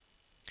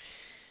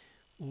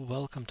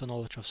Welcome to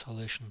Knowledge of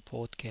Salvation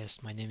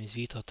podcast. My name is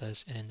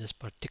Vytautas, and in this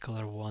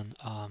particular one,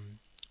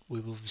 we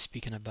will be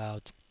speaking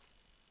about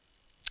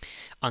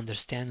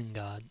understanding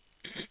God,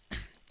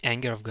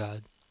 anger of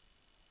God,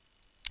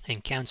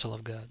 and counsel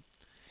of God.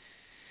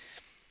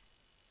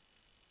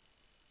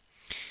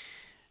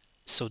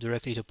 So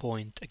directly to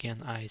point,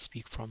 again, I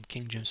speak from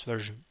King James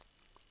Version.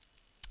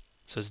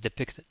 So it's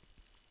depicted.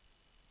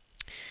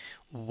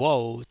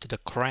 Woe to the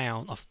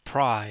crown of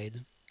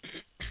pride,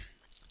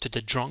 to the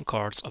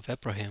drunkards of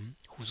Ephraim,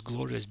 whose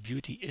glorious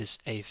beauty is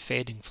a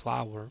fading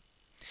flower,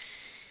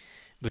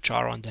 which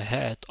are on the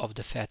head of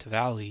the fat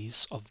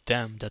valleys of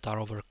them that are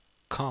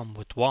overcome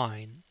with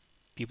wine,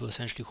 people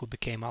essentially who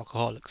became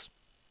alcoholics,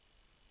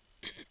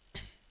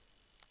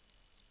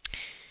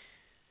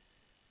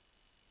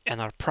 and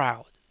are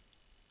proud,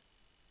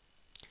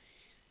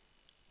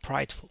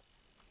 prideful.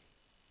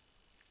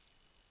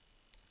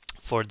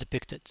 For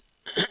depicted,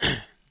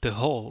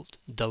 behold,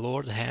 the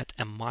Lord had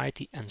a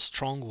mighty and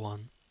strong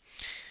one,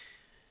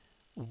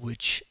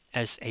 which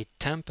as a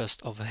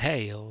tempest of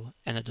hail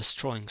and a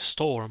destroying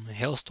storm,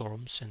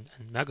 hailstorms and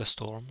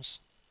megastorms,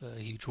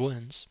 huge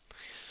winds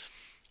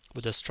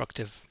with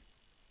destructive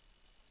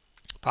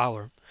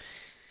power,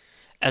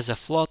 as a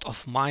flood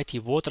of mighty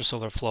waters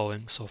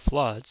overflowing, so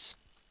floods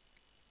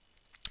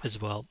as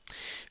well,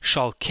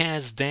 shall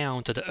cast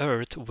down to the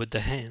earth with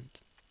the hand.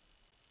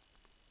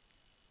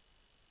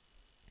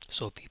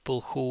 So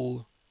people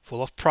who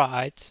full of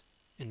pride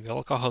and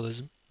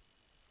alcoholism,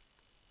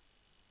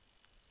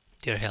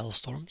 there are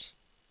hailstorms,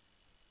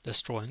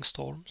 destroying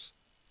storms,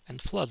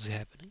 and floods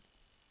happening.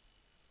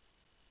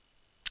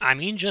 I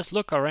mean, just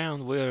look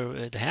around where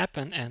it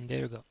happened, and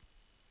there you go.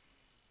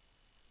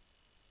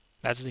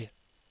 That's there.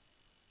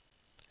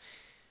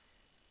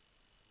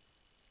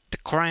 The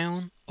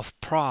crown of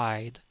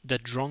pride, the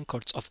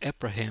drunkards of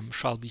Ephraim,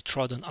 shall be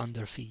trodden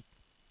under feet.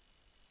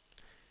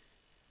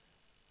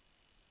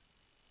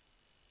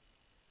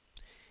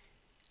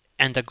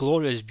 And the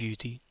glorious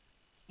beauty,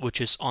 which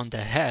is on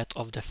the head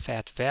of the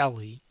fat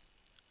valley,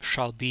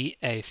 shall be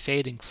a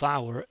fading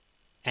flower,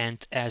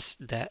 and as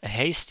the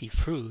hasty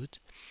fruit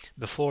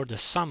before the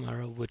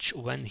summer, which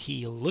when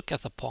he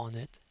looketh upon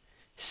it,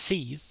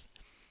 seeth,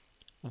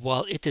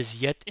 while it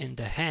is yet in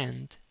the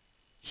hand,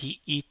 he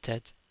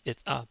eateth it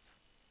up.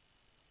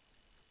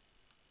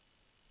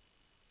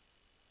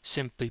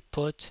 Simply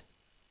put,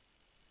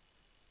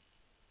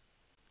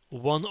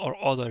 one or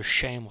other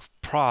shame of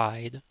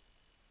pride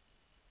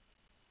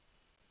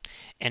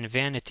and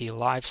vanity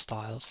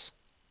lifestyles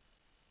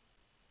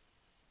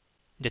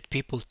that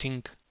people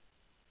think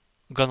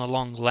gonna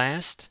long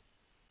last,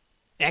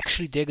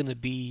 actually they're gonna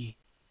be,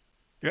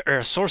 there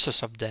are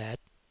sources of that,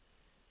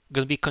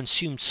 gonna be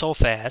consumed so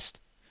fast,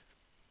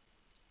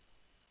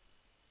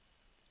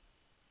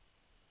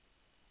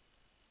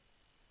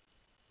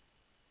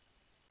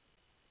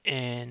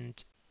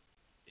 and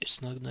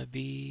it's not gonna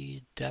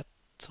be that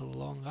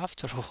long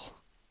after all.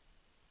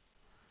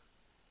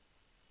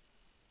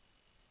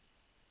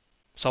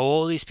 So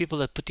all these people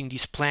that putting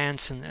these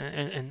plans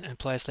in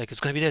place, like it's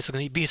gonna be this, it's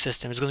gonna be B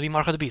system, it's gonna be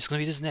Mark of the Beast, it's gonna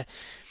be this and that.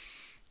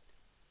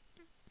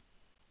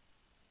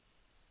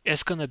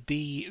 It's gonna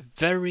be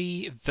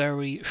very,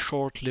 very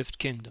short-lived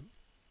kingdom.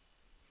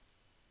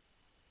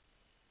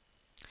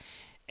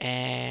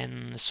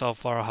 And so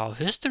far how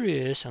history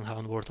is and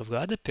how the Word of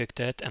God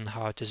depicted and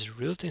how it is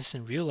real things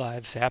in real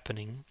life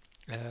happening,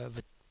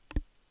 with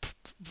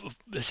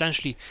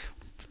essentially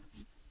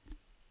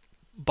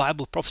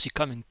Bible prophecy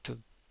coming to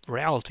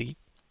reality,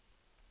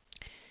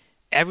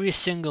 every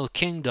single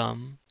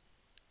kingdom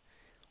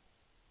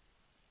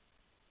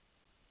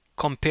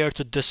compared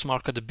to this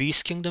Mark of the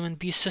Beast kingdom and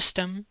beast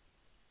system,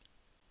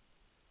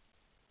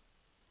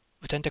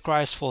 with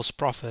Antichrist, false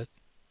prophet,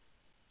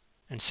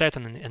 and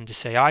Satan and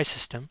this AI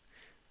system,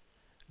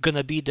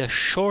 gonna be the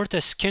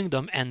shortest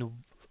kingdom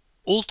and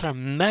ultra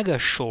mega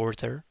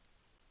shorter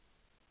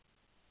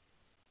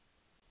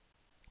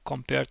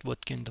compared to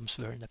what kingdoms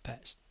were in the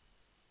past.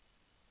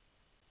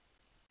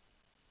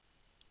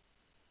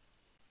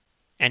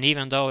 And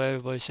even though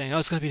everybody's saying, oh,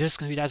 it's gonna be this, it's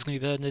gonna be that, it's gonna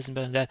be better than this and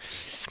better than that,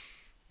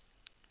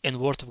 in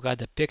Word of God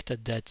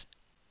depicted that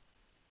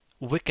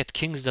wicked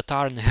kings that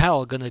are in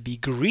hell gonna be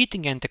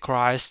greeting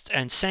Antichrist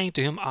and saying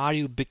to him, are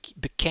you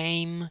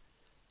became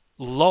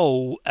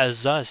low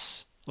as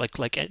us? Like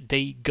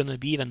they gonna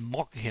be even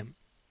mock him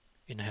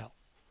in hell.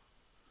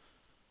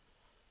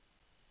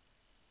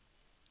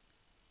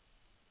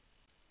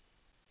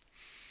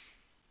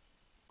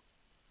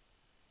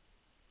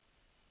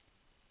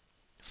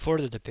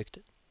 Further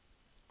depicted.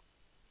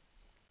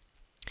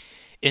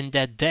 In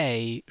that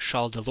day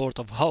shall the Lord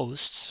of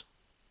hosts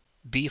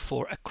be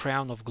for a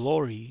crown of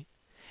glory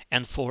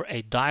and for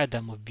a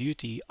diadem of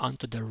beauty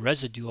unto the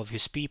residue of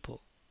his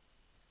people.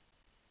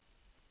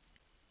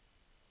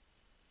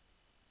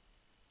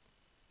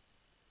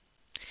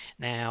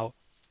 Now,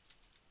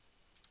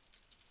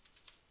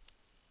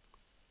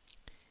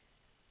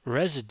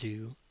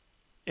 residue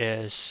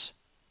is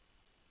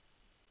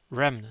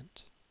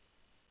remnant.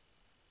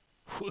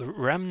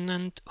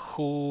 Remnant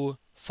who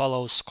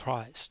follows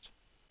Christ.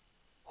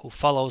 who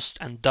follows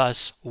and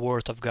does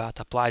Word of God,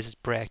 applies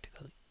it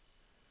practically.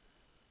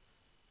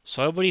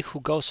 So everybody who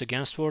goes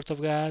against Word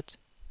of God,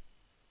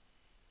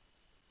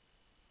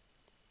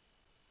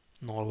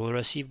 nor will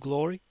receive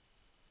glory,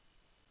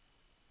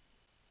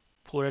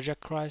 who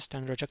reject Christ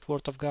and reject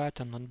Word of God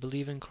and not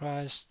believe in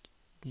Christ,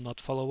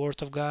 not follow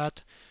Word of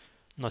God,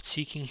 not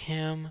seeking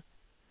Him,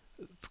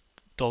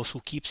 those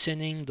who keep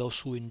sinning, those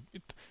who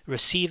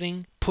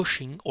receiving,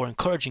 pushing, or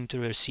encouraging to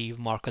receive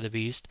Mark of the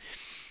Beast,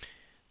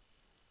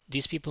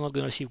 these people are not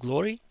going to receive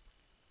glory,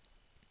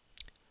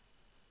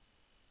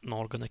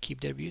 nor going to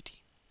keep their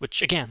beauty.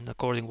 Which again,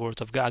 according to the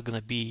Word of God, going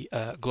to be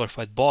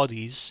glorified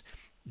bodies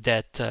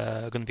that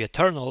are going to be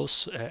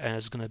eternals, and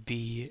it's going to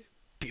be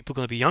people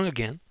going to be young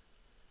again.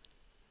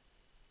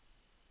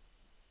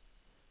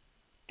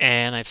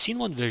 And I've seen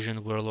one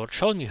vision where Lord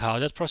showed me how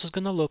that process is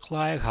going to look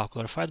like, how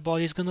glorified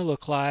body is going to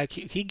look like.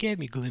 He gave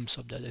me a glimpse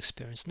of that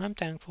experience, and I'm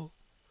thankful.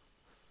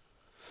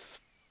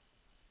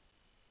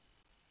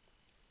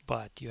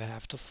 But you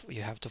have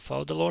to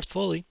follow the Lord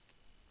fully,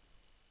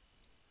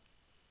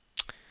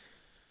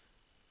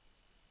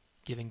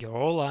 giving your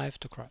whole life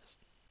to Christ.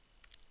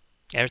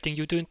 Everything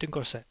you do and think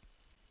or say,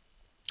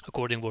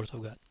 according to the Word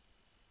of God,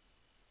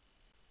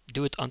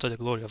 do it unto the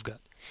glory of God.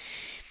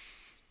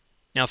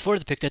 Now further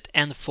depicted,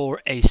 and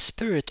for a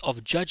spirit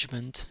of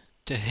judgment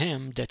to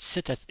him that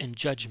sitteth in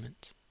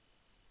judgment,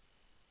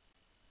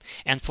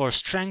 and for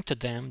strength to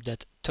them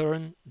that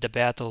turn the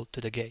battle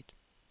to the gate.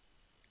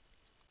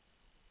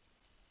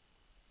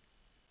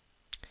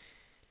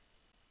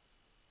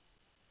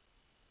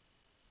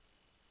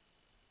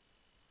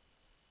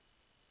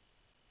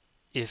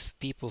 If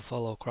people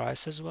follow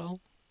Christ as well,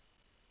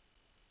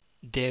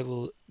 they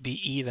will be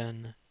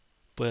even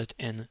put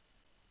in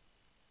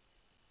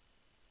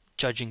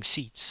judging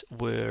seats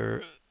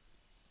where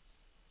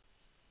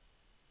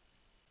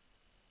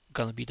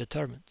gonna be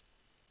determined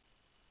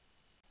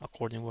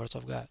according to the Word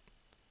of God,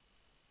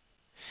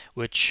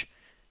 which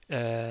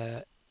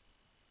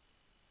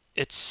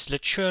it's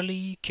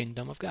literally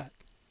kingdom of God,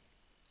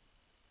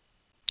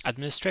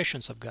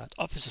 administrations of God,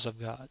 offices of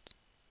God,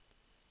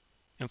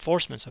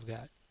 enforcements of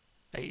God.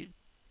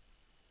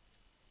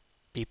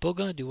 People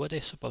gonna do what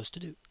they're supposed to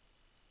do.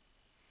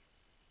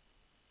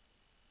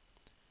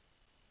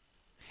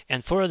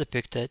 And further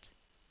depicted,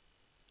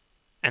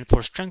 and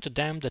for strength to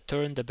them that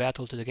turn the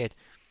battle to the gate.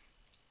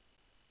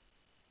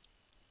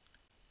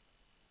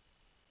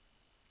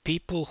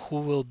 People who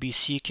will be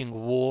seeking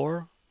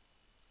war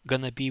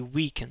gonna be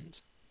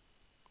weakened.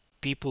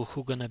 People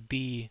who gonna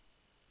be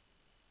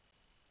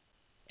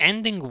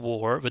ending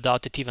war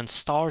without it even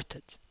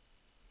started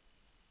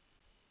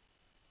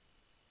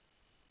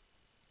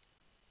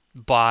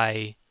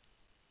by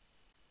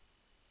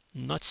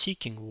not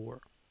seeking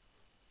war,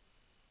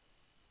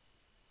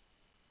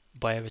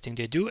 by everything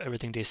they do,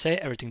 everything they say,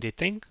 everything they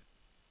think,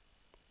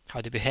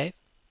 how they behave.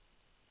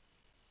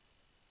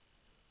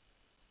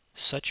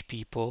 Such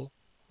people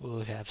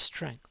will have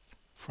strength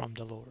from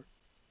the Lord.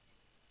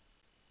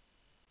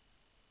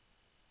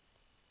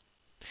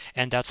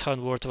 And that's how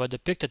in Word of God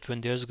depicted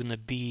when there's going to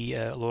be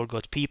Lord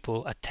God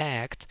people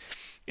attacked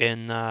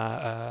in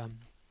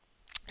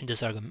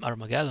this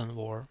Armageddon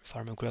war, if I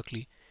remember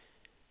correctly.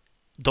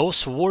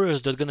 Those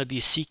warriors that are going to be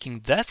seeking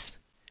death,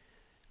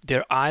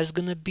 their eyes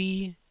going to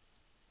be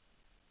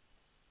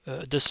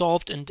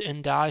dissolved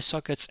in the eye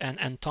sockets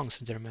and tongues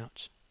in their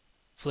mouths.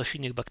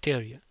 Fleshinic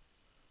bacteria.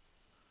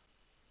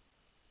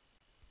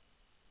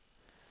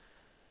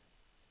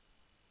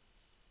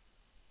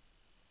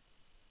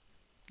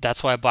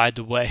 That's why, by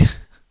the way,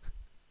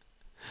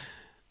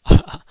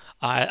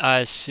 I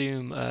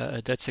assume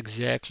that's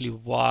exactly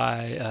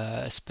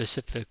why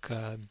specific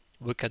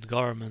wicked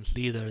government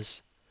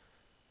leaders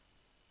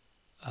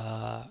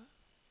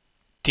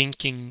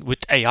thinking with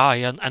AI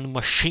and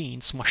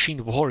machines,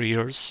 machine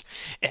warriors,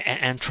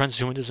 and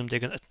transhumanism, they're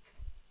gonna.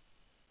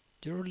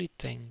 Do you really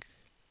think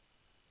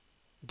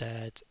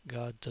that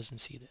God doesn't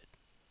see that?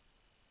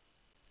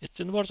 It's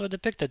in words are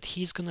depicted.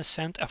 He's gonna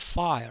send a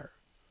fire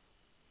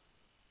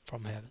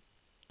from heaven.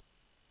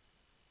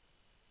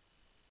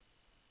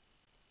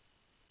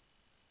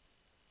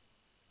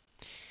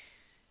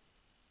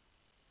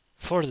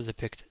 Further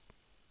depicted.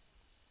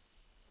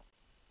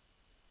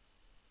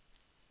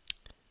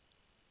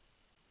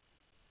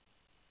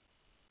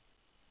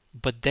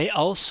 But they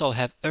also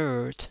have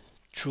erred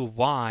through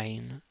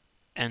wine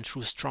and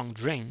through strong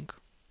drink,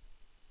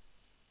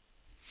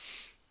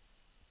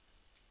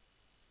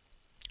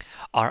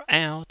 are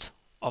out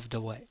of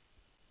the way.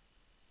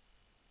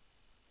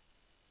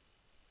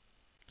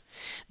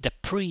 The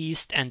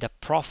priest and the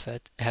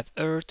prophet have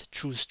erred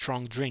through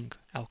strong drink,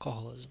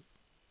 alcoholism.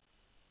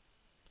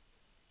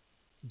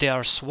 They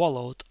are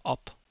swallowed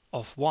up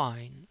of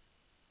wine.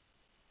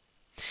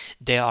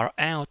 They are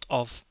out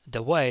of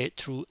the way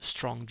through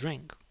strong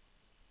drink.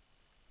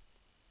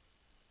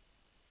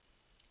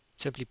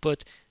 Simply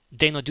put,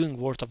 they're not doing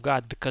Word of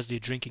God because they're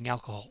drinking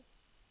alcohol.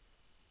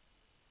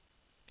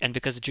 And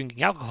because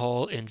drinking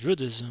alcohol in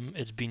Judaism,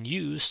 it's been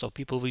used so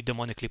people will be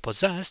demonically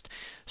possessed,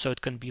 so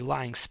it can be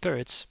lying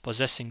spirits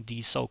possessing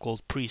these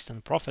so-called priests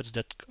and prophets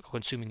that are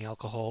consuming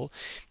alcohol,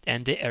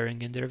 and they're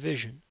erring in their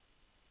vision,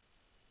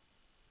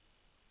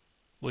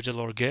 which the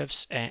Lord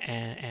gives,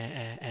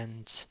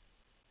 and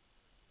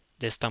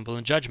they stumble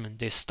in judgment.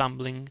 They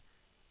stumbling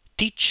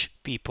teach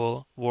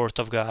people word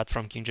of God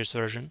from King James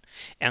Version,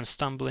 and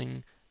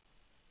stumbling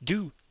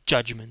do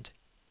judgment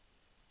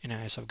in the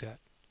eyes of God,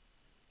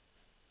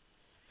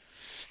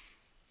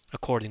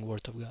 according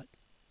word of God.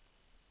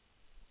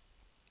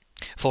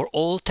 For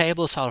all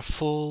tables are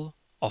full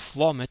of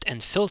vomit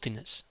and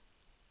filthiness,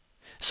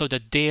 so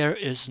that there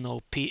is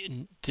no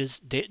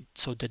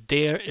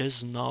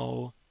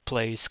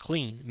place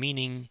clean,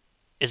 meaning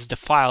it's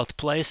defiled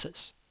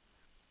places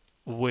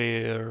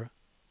where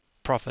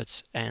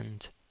prophets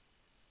and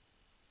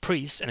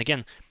priests, and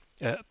again,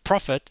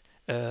 prophet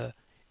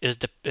is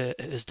the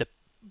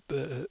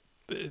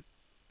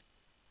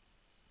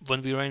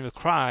when we reign with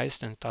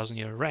Christ and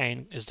 1,000-year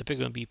reign is the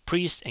going to be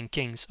priests and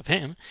kings of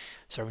Him,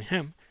 serving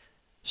Him.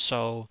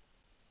 So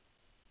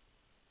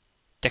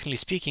technically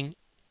speaking,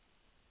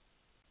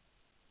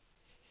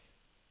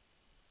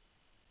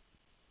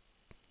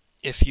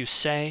 if you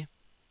say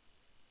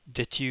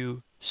that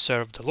you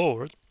serve the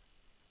Lord,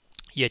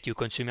 yet you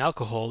consume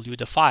alcohol, you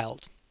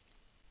defiled.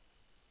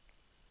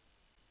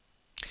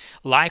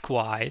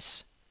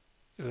 Likewise,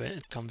 when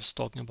it comes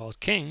talking about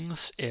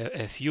kings,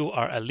 if you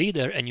are a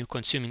leader and you're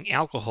consuming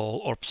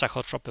alcohol or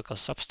psychotropical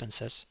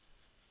substances,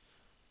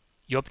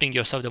 you're opening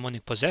yourself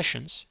demonic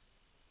possessions,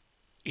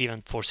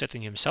 even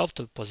forsetting himself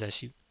to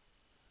possess you,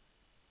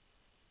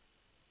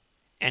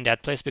 and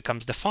that place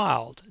becomes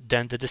defiled.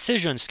 Then the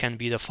decisions can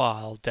be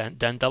defiled.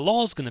 Then the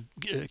laws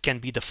can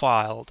be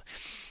defiled.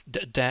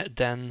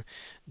 Then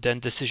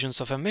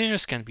decisions of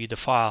emirs can be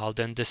defiled.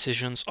 Then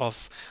decisions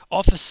of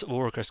office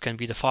workers can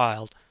be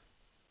defiled.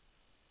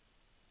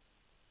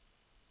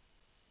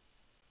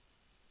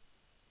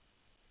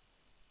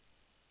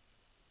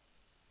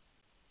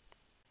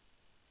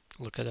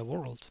 Look at the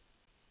world.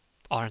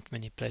 Aren't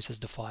many places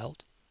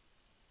defiled?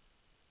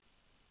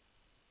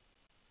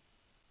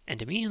 And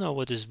to me, you know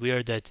what is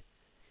weird, that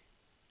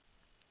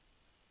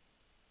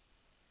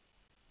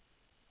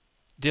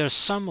there are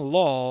some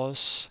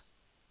laws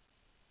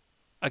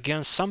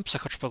against some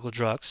psychotropical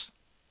drugs,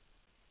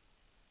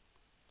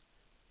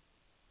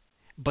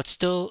 but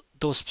still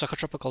those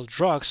psychotropical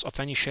drugs of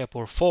any shape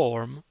or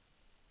form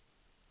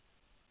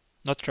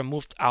not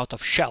removed out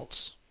of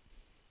shells.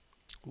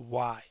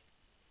 Why?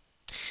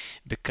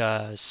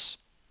 Because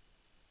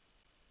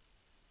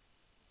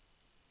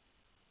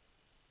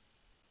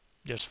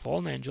there's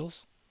fallen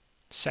angels,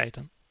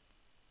 Satan,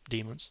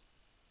 demons,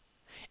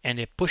 and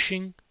they're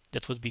pushing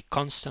that would be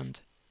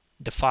constant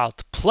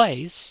defiled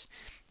place,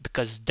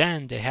 because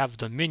then they have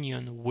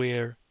dominion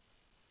where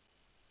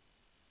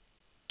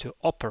to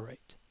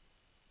operate.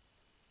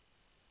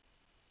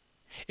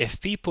 If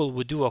people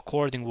would do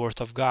according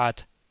word of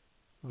God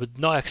with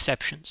no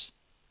exceptions,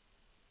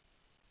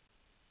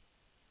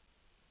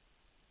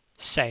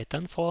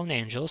 Satan, fallen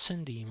angels,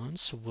 and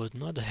demons would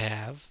not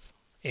have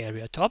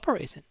area to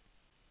operate in.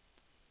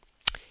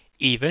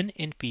 Even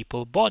in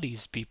people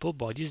bodies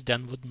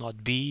then would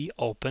not be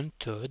open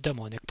to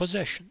demonic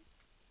possession.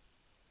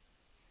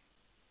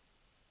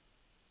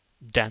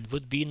 Then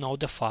would be no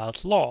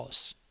defiled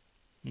laws,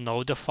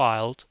 no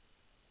defiled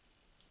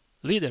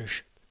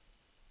leadership.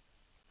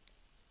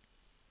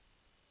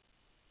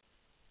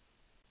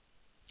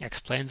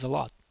 Explains a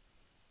lot.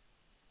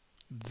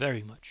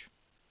 Very much.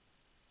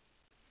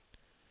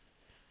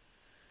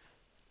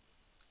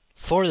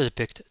 Further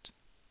depicted,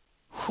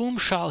 whom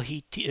shall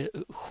he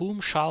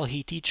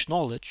teach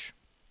knowledge?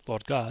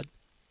 Lord God,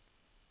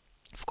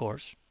 of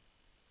course.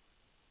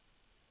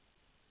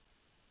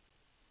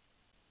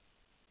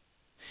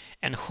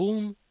 And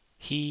whom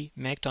he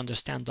make to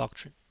understand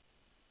doctrine.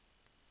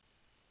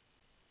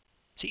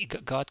 See,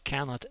 God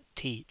cannot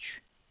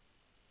teach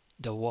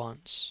the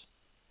ones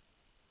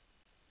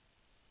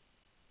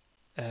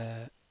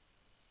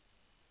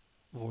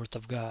word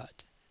of God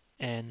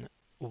and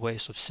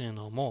ways of sin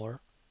no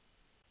more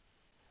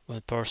when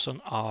a person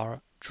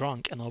are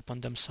drunk and open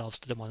themselves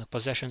to demonic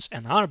possessions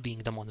and are being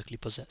demonically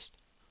possessed.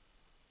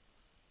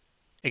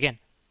 Again,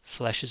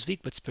 flesh is weak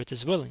but spirit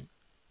is willing.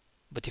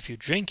 But if you're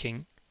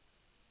drinking,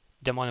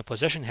 demonic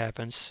possession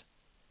happens,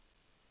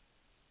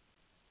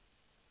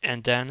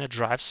 and then it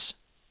drives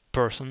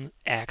person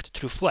act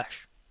through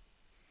flesh.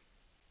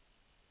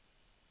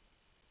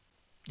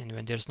 And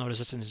when there's no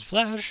resistance in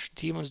flesh,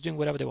 demons doing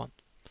whatever they want.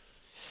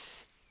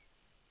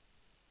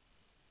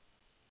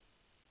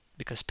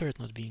 Because spirit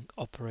not being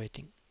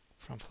operating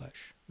from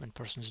flesh when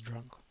person is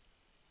drunk.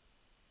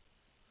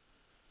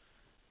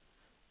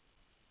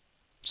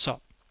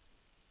 So,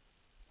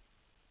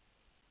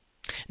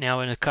 now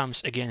when it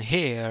comes again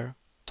here,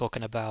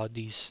 talking about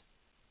these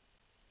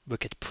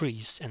wicked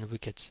priests and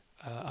wicked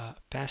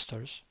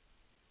pastors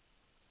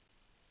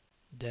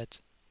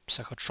that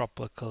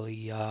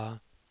psychotropically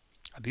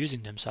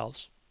abusing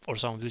themselves, or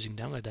some abusing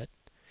them like that,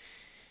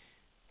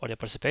 or they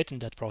participate in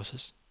that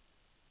process,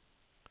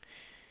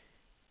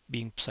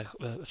 being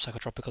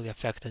psychotropically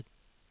affected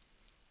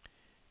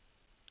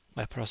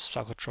by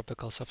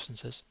psychotropical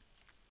substances,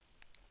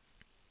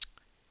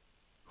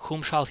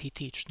 whom shall he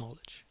teach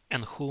knowledge?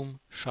 And whom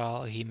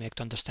shall he make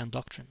to understand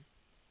doctrine?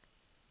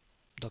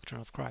 Doctrine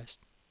of Christ,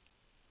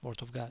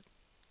 Word of God,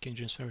 King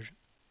James Version.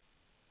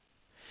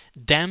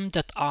 Them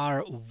that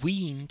are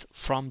weaned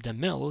from the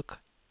milk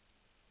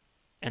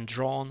and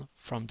drawn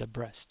from the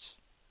breasts.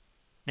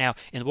 Now,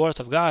 in Word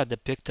of God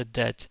depicted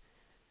that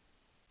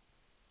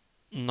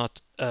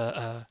not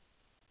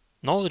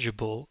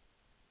knowledgeable,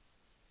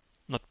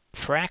 not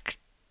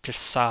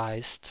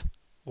practiced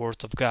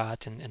Word of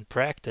God in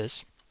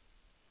practice,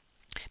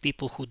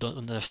 people who don't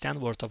understand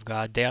Word of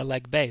God, they are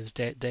like babes.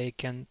 They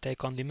can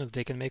take only milk.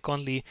 They can make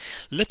only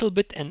little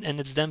bit, and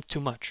it's them too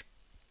much.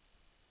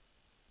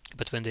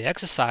 But when they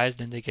exercise,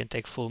 then they can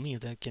take full meal.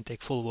 They can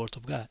take full Word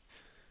of God.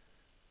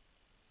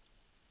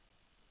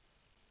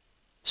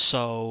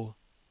 So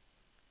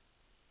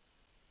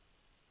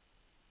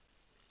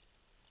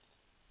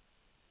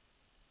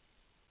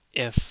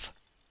if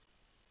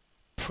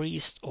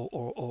priest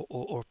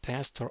or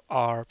pastor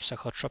are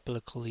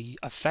psychotropically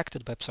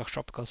affected by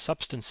psychotropical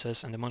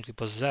substances and demonically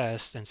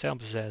possessed and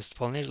self-possessed,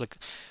 fallen, like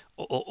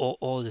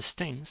all these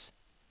things,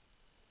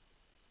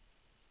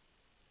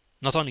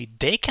 not only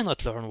they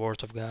cannot learn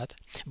Word of God,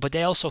 but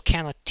they also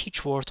cannot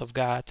teach Word of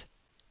God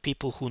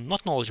people who are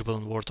not knowledgeable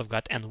in Word of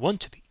God and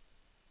want to be.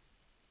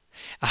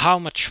 How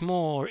much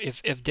more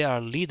if they are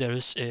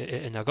leaders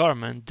in a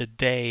government that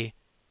they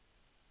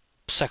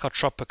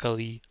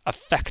psychotropically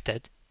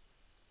affected,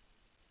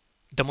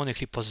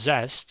 demonically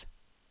possessed,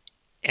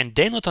 and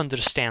they not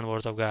understand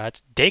Word of God,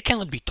 they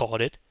cannot be taught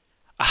it,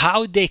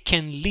 how they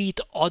can lead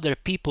other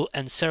people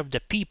and serve the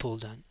people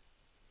then?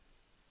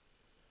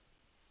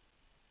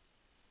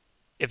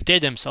 If they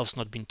themselves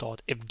not been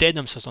taught, if they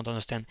themselves not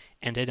understand,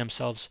 and they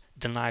themselves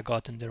deny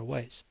God in their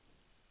ways.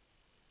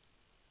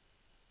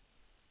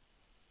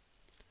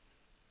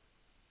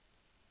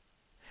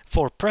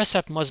 For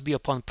precept must be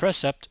upon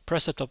precept,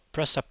 precept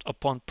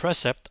upon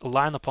precept,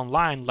 line upon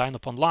line, line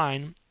upon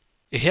line,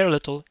 here a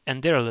little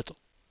and there a little.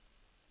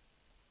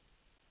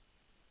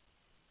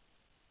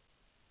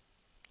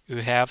 You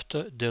have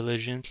to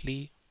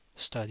diligently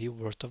study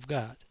Word of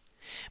God,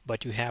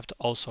 but you have to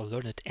also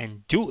learn it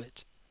and do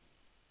it.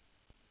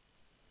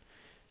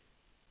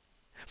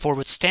 For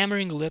with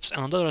stammering lips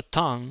and another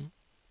tongue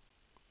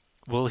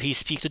will he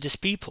speak to this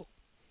people,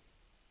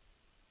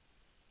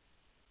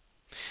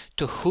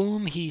 to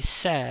whom he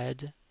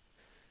said,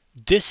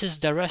 this is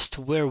the rest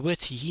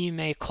wherewith ye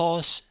may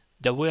cause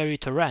the weary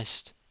to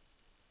rest.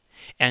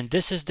 And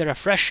this is the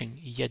refreshing,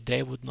 yet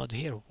they would not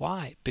hear.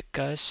 Why?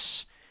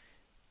 Because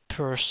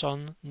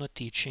person not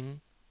teaching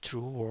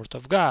true Word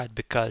of God,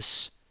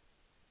 because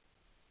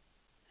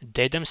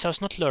they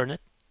themselves not learn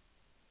it,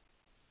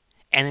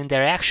 and in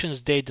their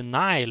actions they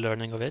deny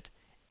learning of it,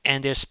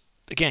 and there's,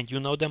 again, you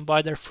know them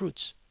by their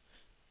fruits.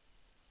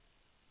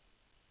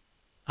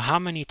 How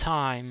many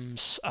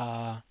times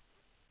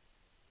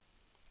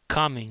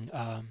coming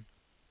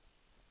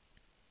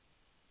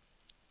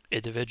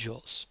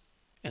individuals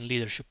in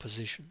leadership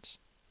positions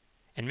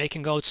and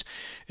making oaths,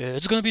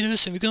 it's going to be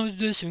this and we're going to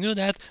do this and we're going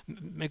to do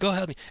that, may God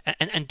help me,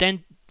 and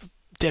then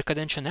their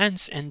credential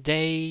ends and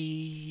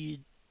they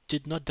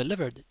did not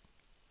deliver it.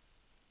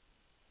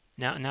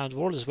 Now the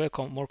world is way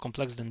more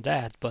complex than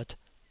that, but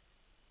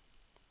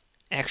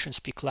actions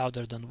speak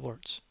louder than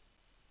words.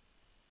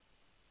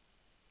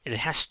 It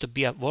has to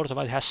be, a Word of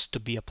God has to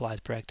be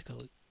applied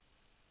practically.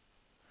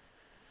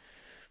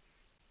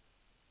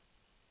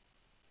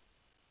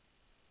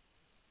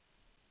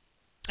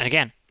 And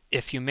again,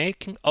 if you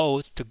make an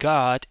oath to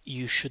God,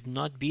 you should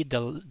not be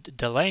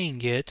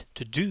delaying it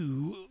to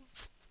do,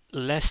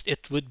 lest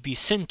it would be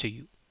sin to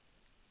you.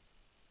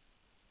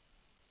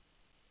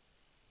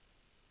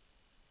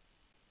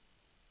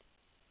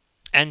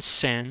 And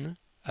sin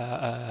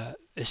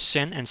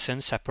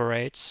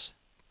separates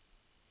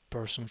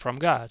person from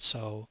God.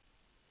 So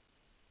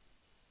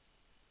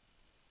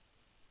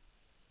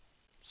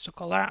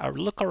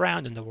look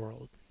around in the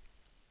world.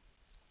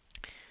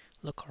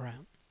 Look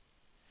around.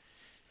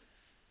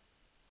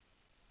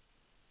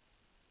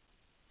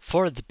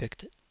 For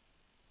depicted.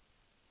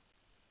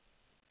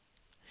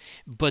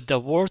 But the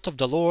word of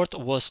the Lord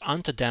was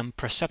unto them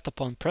precept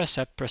upon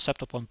precept,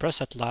 precept upon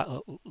precept,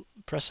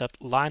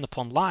 line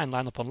upon line,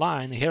 line upon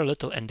line, here a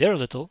little and there a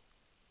little,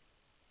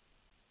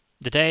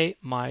 that they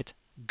might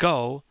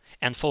go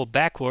and fall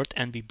backward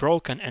and be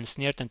broken and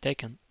snared and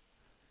taken.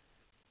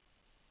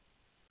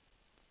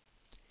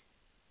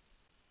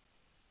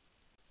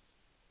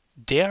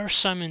 There are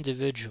some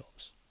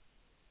individuals,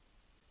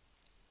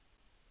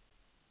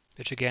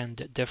 which again,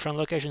 different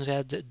locations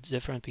have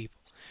different people.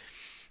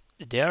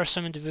 There are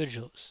some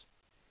individuals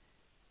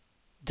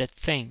that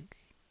think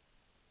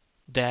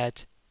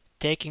that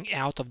taking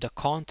out of the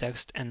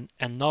context and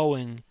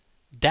knowing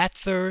that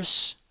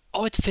verse,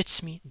 oh, it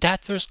fits me,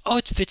 that verse, oh,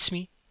 it fits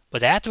me, but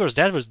that verse,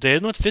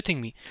 they're not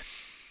fitting me.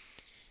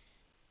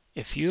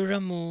 If you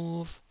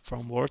remove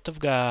from Word of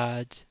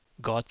God,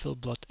 God will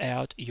blot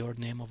out your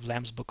name of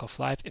Lamb's Book of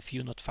Life. If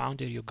you're not found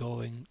there, you're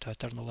going to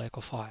eternal lake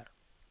of fire.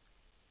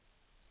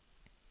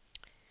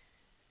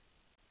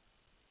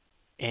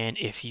 And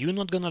if you're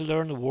not going to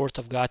learn the Word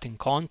of God in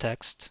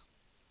context,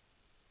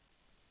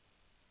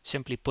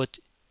 simply put,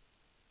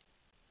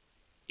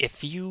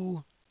 if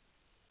you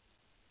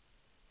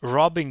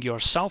robbing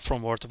yourself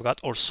from Word of God,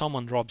 or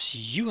someone robs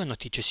you and not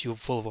teaches you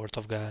full Word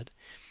of God,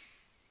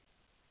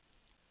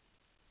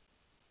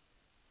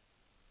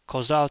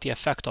 causality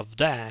effect of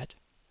that,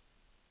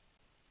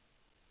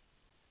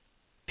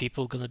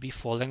 people gonna be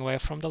falling away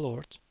from the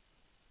Lord,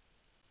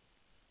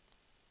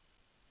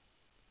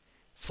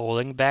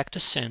 falling back to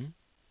sin,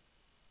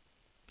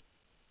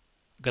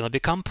 gonna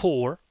become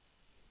poor,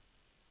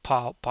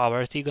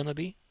 poverty gonna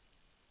be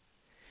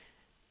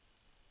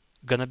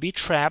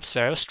traps,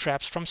 various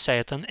traps from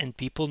Satan, and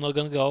people not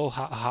gonna go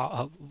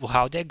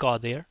how they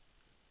got there,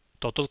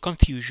 total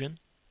confusion.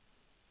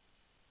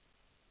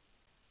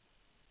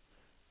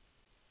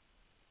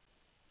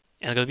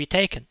 And gonna be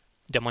taken,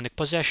 demonic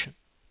possession.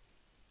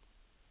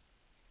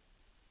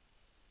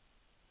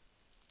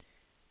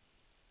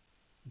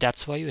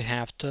 That's why you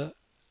have to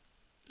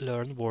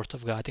learn Word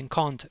of God in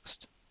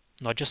context.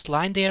 Not just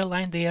line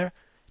there,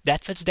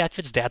 that fits,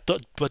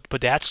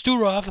 but that's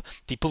too rough,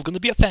 people gonna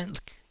be offended.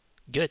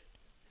 Good.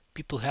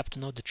 People have to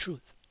know the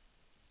truth.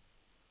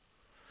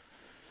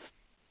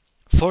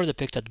 Further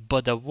depicted,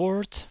 but the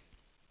word,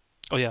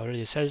 oh yeah,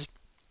 already says,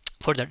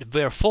 further,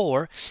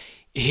 wherefore,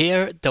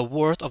 hear the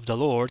word of the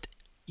Lord,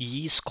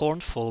 ye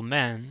scornful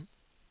men,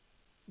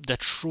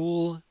 that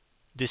rule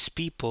this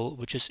people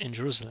which is in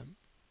Jerusalem.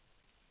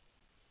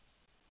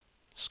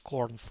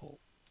 Scornful.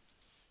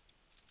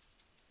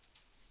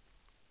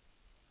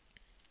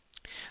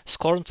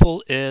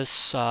 Scornful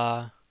is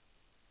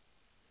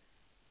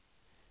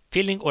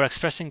feeling or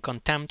expressing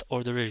contempt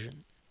or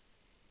derision.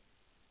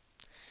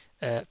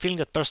 Feeling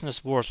that person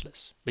is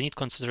worthless, beneath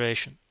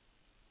consideration.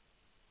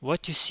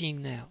 What you're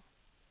seeing now,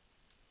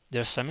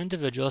 there are some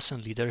individuals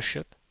in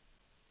leadership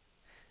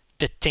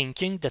that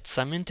thinking that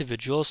some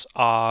individuals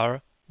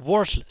are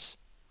worthless,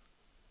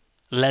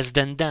 less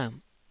than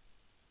them.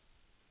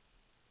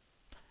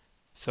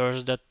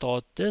 First that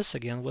thought this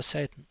again was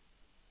Satan.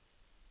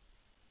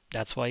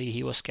 That's why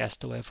he was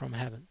cast away from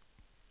heaven,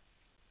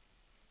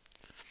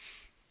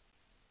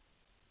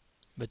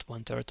 with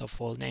 1/3 of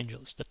fallen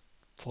angels that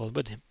fall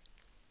with him.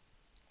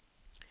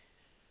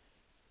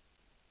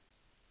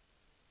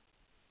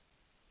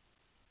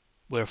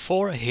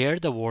 Wherefore, hear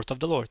the word of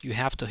the Lord. You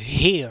have to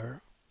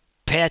hear,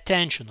 pay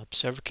attention,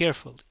 observe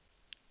carefully,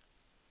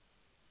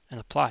 and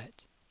apply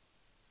it.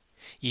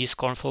 Ye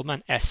scornful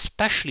men,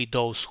 especially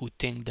those who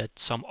think that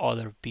some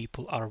other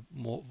people are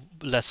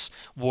less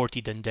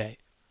worthy than they,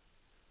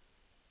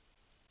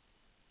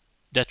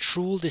 that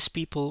rule this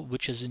people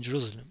which is in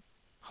Jerusalem,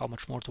 how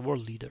much more the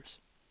world leaders.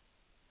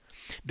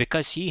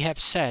 Because ye have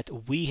said,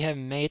 we have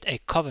made a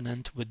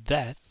covenant with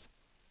death,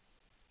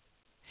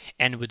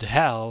 and with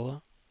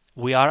hell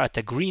we are at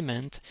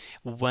agreement.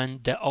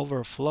 When the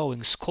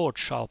overflowing scourge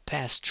shall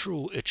pass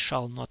through, it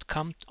shall not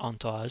come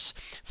unto us,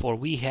 for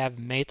we have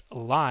made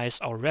lies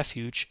our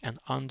refuge, and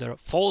under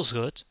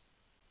falsehood,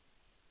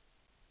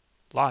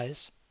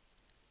 lies,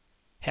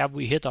 have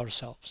we hid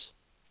ourselves.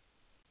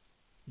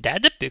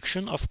 That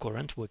depiction of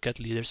current wicked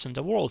leaders in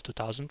the world,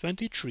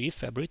 2023,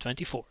 February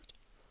 24th.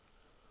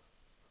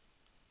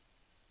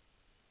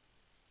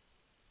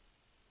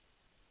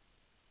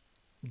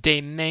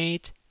 They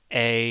made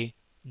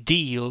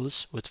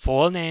deals with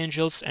fallen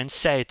angels and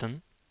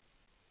Satan,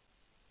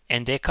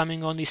 and they're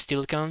coming only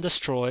still can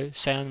destroy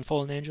Satan and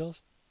fallen angels.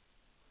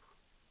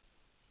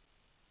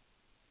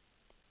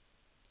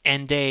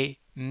 And they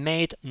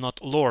made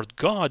not Lord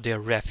God their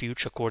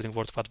refuge, according to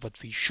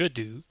what we should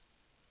do,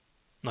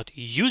 not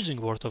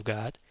using Word of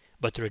God,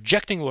 but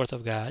rejecting Word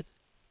of God.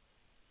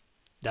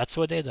 That's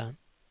what they done.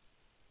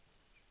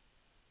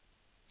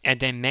 And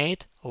they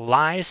made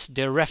lies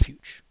their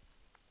refuge.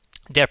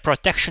 Their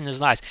protection is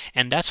lies.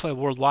 And that's why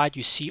worldwide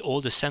you see all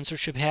the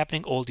censorship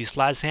happening, all these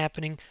lies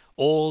happening,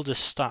 all this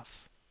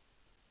stuff.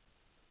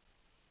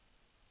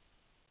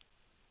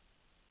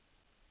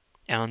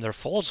 And under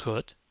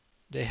falsehood,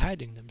 they're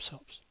hiding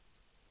themselves.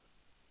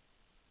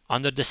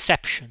 Under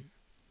deception.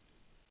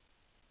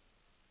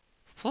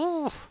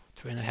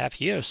 3.5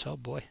 years, oh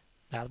boy,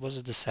 that was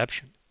a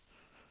deception.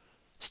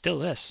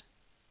 Still is,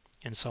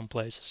 in some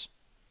places.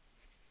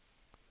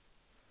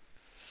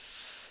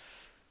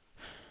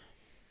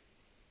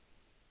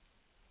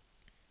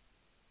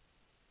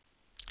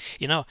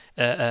 You know,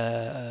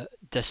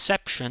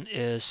 deception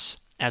is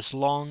as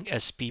long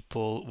as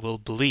people will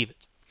believe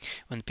it.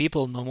 When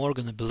people no more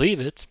gonna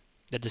believe it,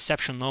 the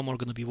deception no more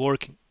gonna be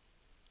working,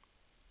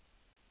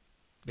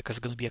 because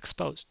it's gonna be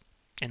exposed,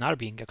 and are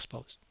being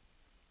exposed.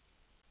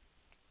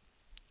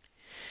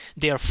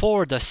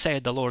 Therefore, thus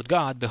saith the Lord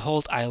God,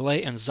 behold, I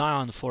lay in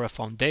Zion for a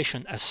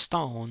foundation a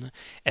stone,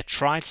 a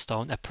tried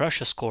stone, a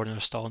precious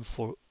cornerstone,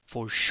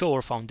 for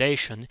sure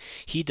foundation.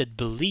 He that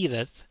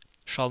believeth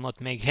shall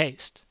not make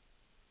haste.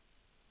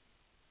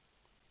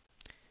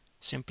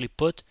 Simply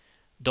put,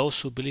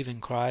 those who believe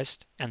in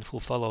Christ and who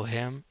follow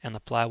Him and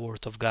apply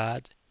Word of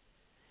God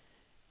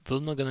will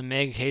not gonna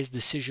make hasty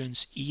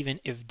decisions even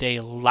if they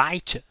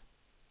lied.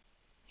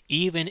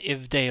 Even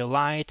if they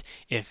lied,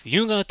 if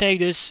you're gonna take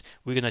this,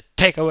 we're gonna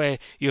take away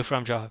you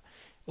from job.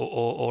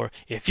 Or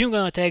if you're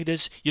gonna take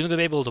this, you're not gonna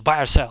be able to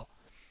buy or sell.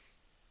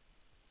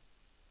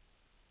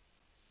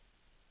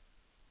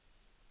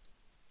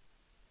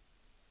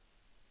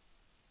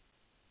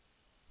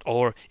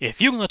 Or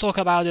if you're gonna talk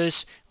about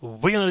this,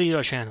 we're gonna leave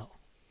your channel.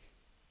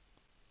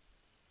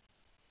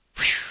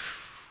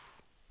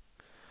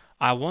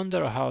 I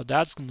wonder how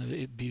that's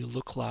gonna be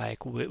look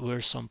like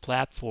with some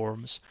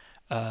platforms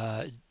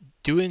uh,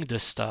 doing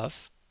this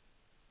stuff,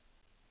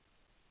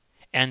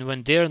 and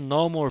when there are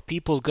no more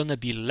people gonna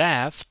be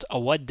left,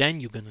 what then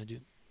you gonna do?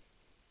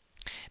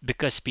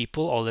 Because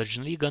people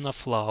originally gonna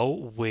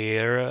flow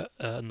where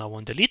no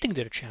one deleting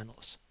their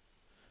channels.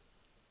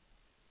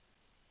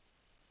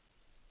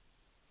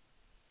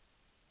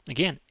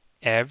 Again,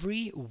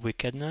 every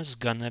wickedness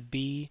gonna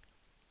be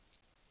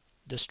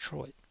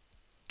destroyed.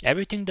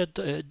 Everything that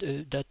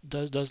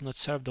does not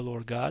serve the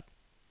Lord God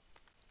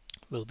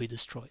will be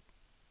destroyed.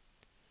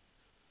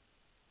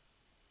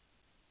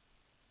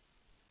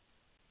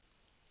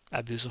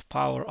 Abuse of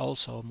power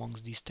also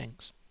amongst these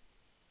things.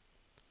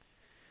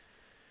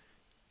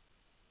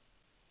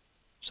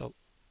 So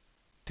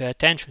pay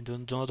attention. Do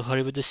not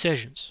hurry with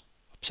decisions.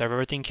 Observe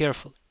everything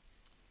carefully.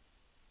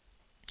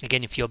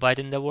 Again, if you abide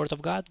in the word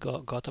of God,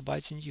 God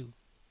abides in you.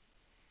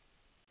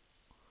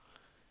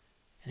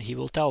 And He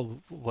will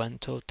tell when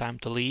time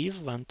to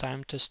leave, when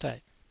time to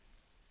stay.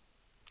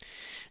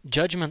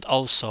 Judgment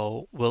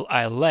also will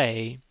I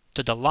lay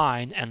to the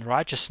line, and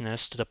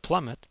righteousness to the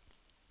plummet,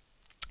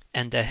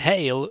 and the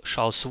hail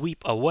shall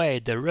sweep away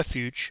the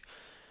refuge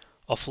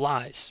of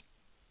lies,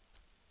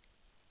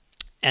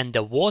 and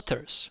the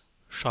waters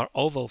shall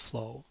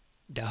overflow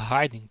the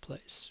hiding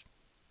place.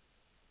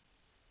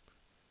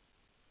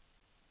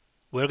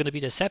 We're going to be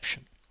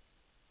deception,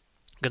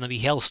 going to be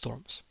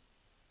hailstorms.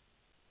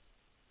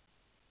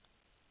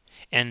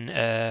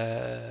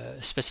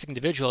 And specific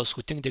individuals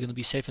who think they're going to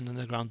be safe in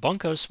underground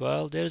bunkers,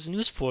 well, there's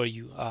news for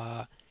you.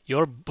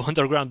 Your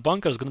underground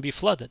bunker is going to be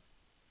flooded.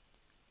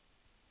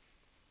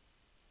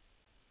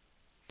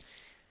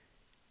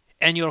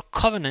 And your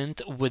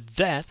covenant with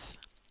death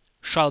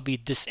shall be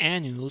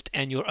disannulled,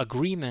 and your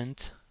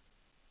agreement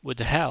with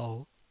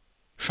hell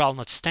shall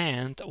not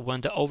stand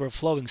when the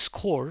overflowing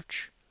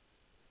scourge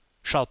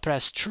shall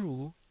press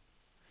through,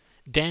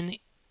 then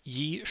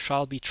ye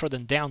shall be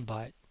trodden down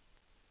by it.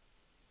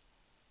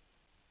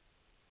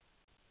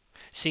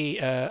 See,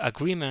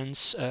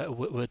 agreements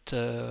with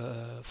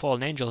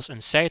fallen angels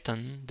and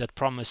Satan that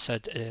promised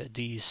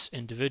these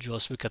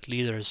individuals, wicked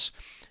leaders,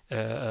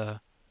 uh,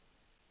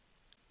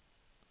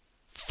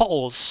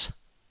 false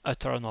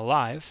eternal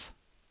life,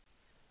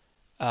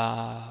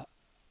 not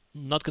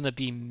gonna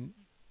be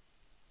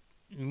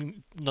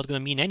not gonna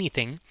mean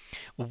anything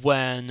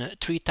when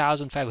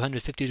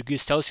 3,550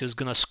 degrees Celsius is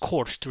gonna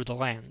scorch through the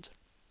land,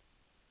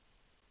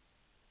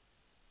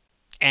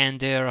 and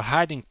their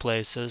hiding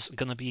places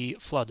gonna be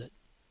flooded.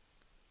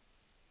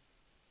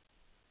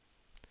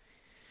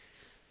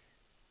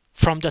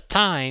 From the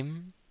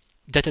time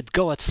that it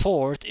goeth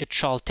forth, it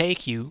shall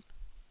take you,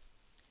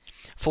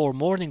 for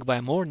morning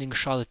by morning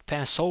shall it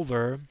pass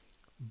over,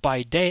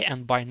 by day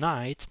and by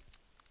night,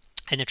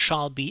 and it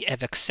shall be a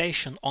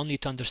vexation only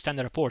to understand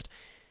the report.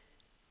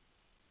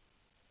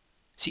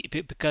 See,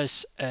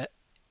 because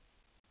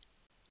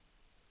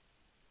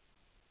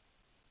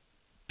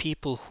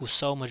people who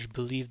so much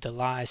believe the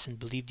lies and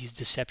believe these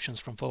deceptions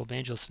from fallen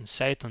angels and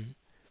Satan,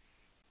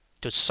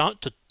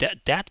 to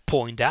that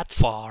point, that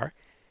far,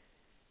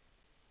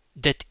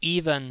 that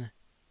even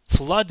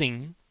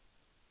flooding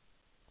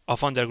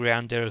of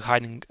underground, their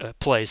hiding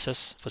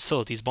places,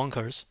 facilities,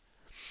 bunkers,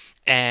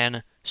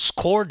 and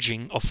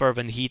scourging of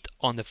fervent heat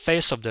on the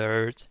face of the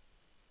earth,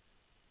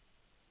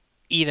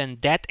 even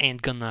that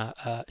ain't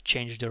gonna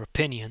change their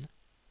opinion.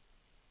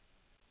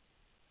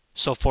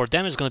 So for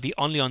them it's gonna be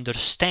only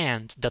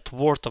understand that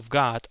word of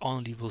God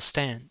only will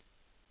stand,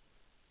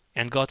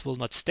 and God will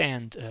not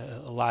stand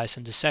lies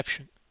and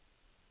deception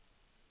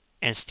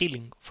and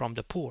stealing from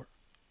the poor.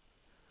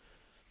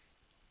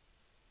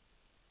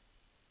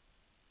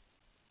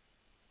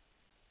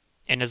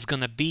 And it's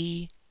gonna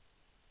be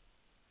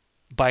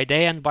by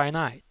day and by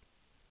night,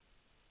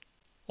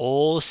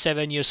 all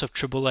 7 years of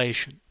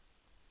tribulation,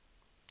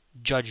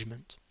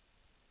 judgment.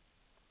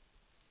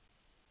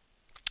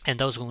 And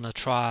those who wanna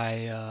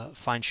try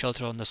find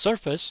shelter on the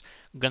surface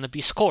gonna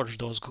be scorched.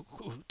 Those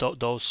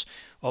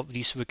of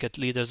these wicked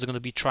leaders are gonna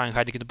be trying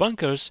hiding in the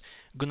bunkers,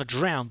 gonna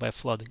drown by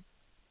flooding.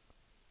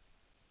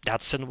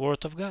 That's the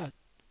word of God.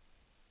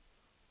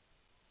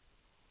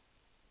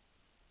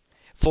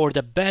 For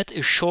the bed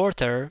is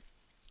shorter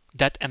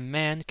that a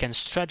man can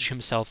stretch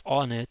himself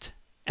on it,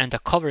 and the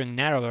covering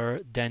narrower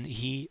than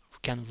he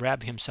can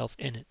wrap himself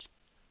in it.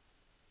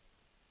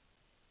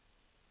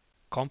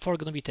 Comfort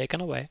gonna be taken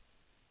away,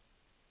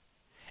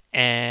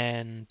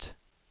 and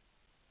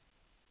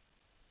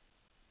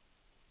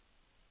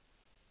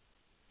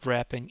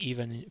wrapping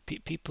even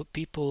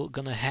people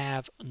gonna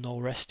have no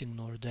resting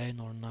nor day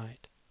nor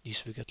night.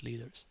 These wicked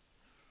leaders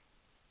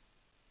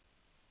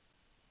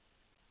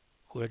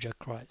who reject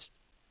Christ,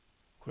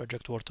 who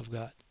reject the Word of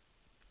God,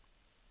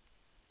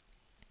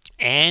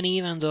 and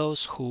even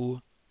those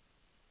who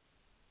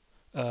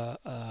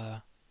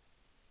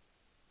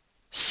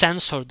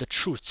censor the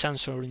truth,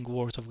 censoring the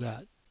Word of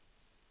God,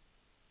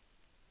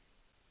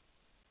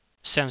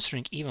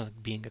 censoring even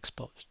being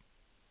exposed.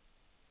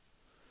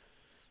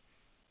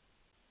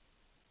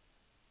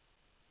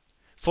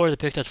 For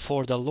depicted,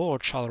 for the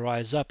Lord shall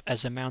rise up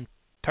as a Mount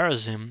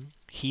Perazim,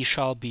 he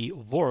shall be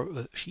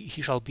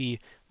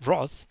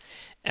wroth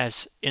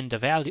as in the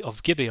valley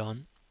of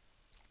Gibeon,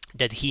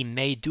 that he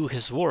may do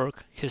his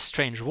work, his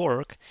strange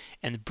work,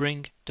 and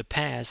bring to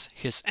pass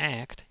his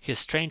act, his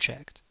strange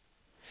act.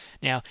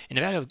 Now, in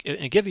the valley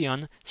of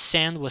Gibeon,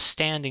 sand was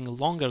standing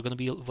longer,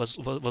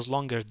 was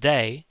longer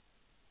day.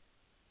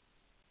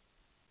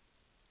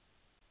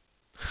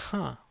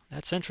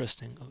 That's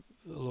interesting.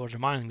 The Lord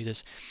reminded me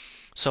this.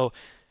 So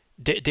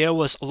there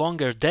was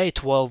longer day,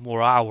 12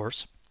 more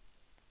hours.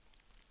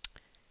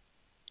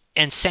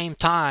 And same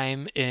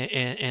time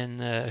in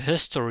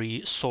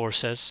history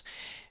sources,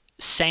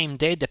 same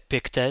day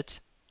depicted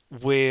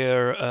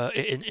where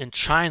in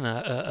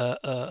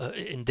China,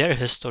 in their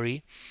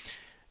history,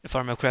 if I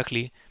remember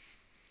correctly,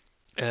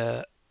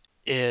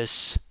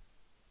 is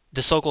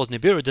the so-called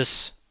Nibiru,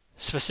 this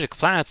specific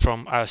planet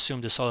from, I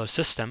assume, the solar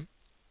system,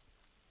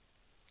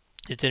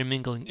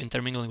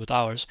 intermingling with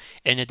ours,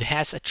 and it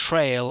has a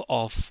trail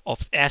of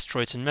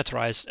asteroids and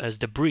meteorites as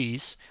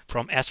debris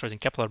from asteroid and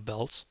Kepler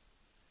belts,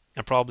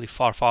 and probably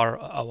far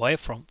away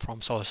from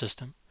solar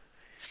system.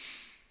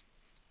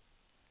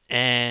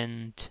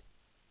 And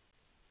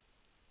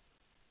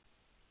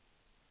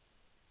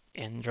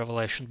in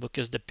Revelation book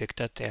is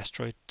depicted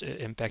asteroid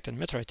impact and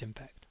meteorite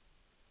impact.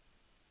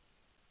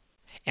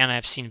 And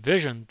I've seen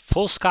vision,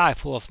 full sky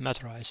full of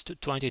meteorites,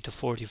 20 to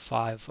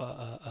 45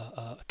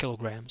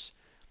 kilograms,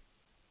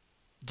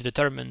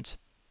 determined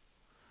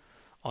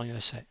on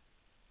USA.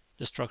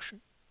 Destruction.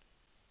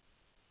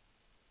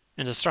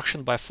 And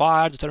destruction by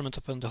fire determined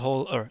upon the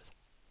whole earth.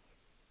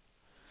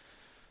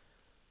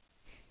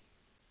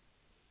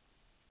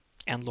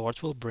 And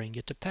Lord will bring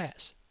it to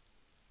pass.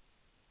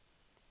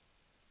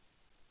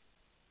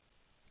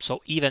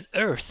 So even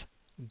earth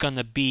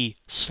gonna be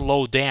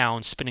slowed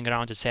down, spinning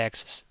around its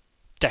axis,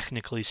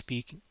 technically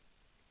speaking.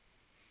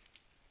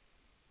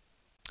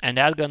 And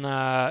that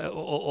gonna,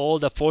 all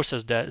the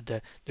forces,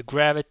 the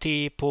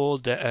gravity pull,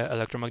 the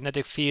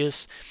electromagnetic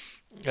fields,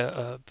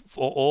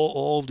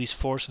 all of these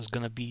forces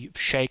gonna be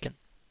shaken,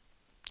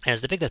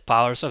 as depicted,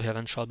 powers of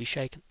heaven shall be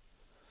shaken.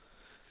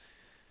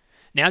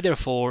 Now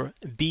therefore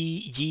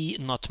be ye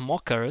not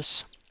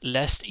mockers,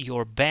 lest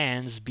your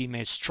bands be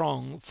made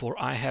strong, for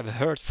I have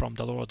heard from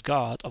the Lord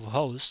God of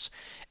hosts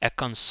a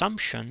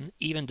consumption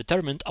even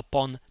determined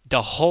upon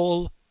the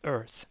whole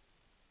earth.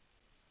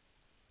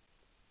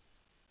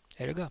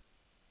 There you go.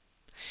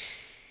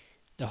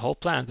 The whole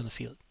planet gonna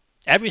feel it.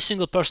 Every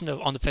single person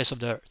on the face of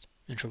the earth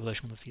in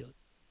tribulation gonna feel it.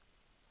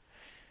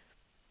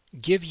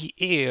 Give ye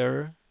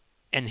ear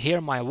and hear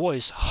my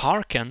voice,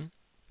 hearken,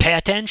 pay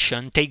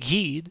attention, take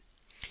heed,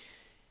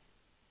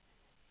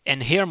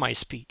 and hear my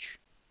speech.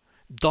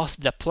 Doth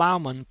the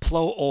plowman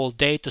plow all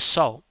day to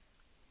sow?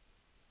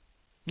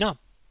 No.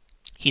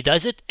 He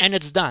does it and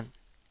it's done.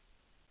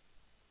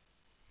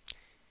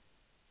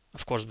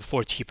 Of course,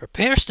 before he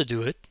prepares to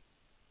do it,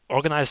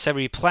 organizes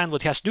every plan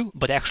what he has to do,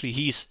 but actually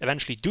he's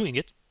eventually doing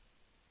it.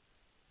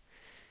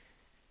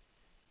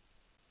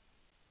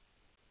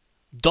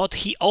 Doth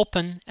he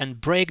open and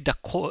break the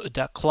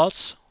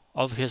clods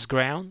of his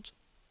ground?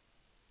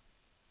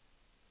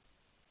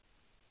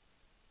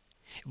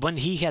 When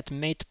he had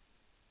made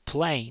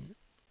plain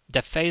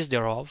the face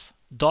thereof,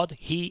 doth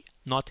he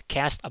not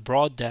cast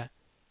abroad the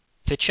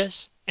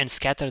fitches, and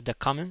scatter the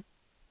common,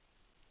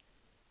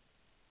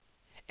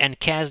 and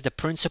cast the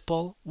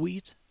principal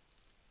wheat,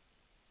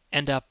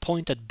 and the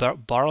appointed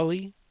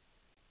barley,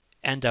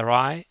 and the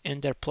rye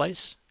in their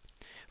place?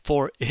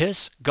 For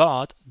his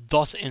God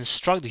doth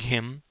instruct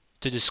him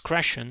to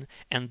discretion,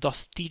 and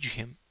doth teach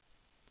him.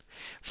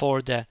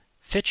 For the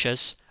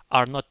fitches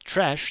are not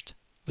threshed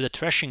with a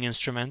threshing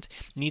instrument,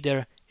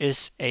 neither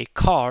is a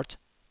cart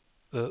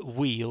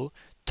wheel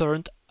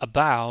turned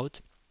about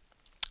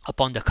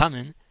upon the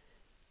common,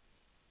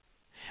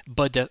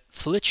 but the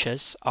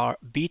flitches are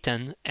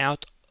beaten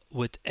out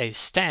with a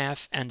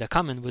staff, and the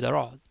common with a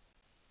rod.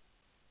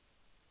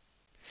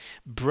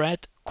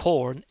 Bread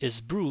corn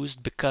is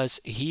bruised,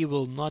 because he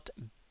will not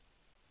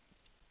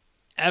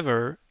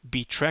ever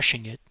be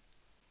threshing it,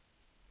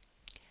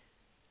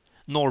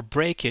 nor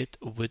break it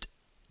with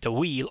the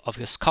wheel of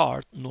his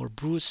cart, nor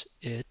bruise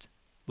it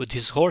with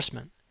his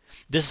horsemen.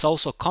 This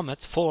also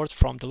cometh forth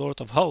from the Lord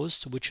of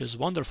hosts, which is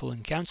wonderful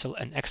in counsel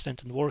and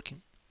excellent in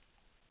working.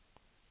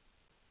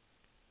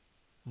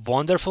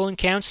 Wonderful in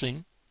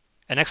counseling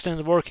and excellent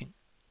in working.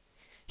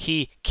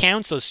 He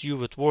counsels you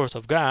with word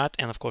of God,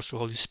 and of course through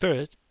Holy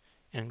Spirit,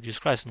 and Jesus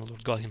Christ and the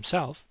Lord God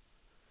himself.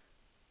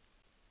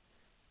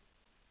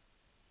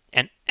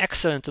 and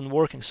excellent in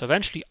working. So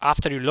eventually,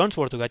 after you learn the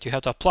Word of God, you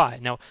have to apply.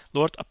 Now,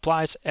 Lord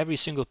applies every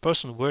single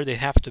person where they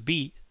have to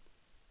be,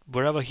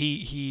 wherever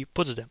He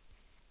puts them.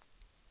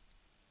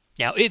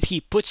 Now, if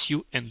He puts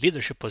you in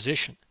leadership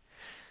position,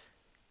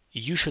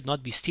 you should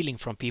not be stealing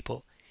from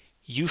people.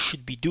 You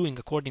should be doing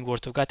according to the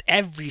Word of God.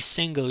 Every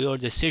single your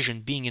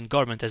decision being in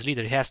government as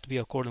leader has to be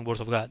according to the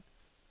Word of God.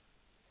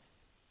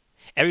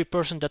 Every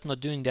person that's not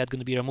doing that is going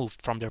to be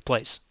removed from their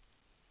place.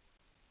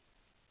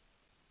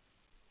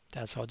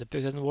 That's how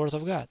depicted in the Word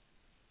of God.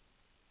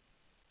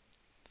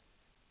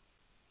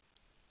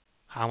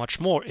 How much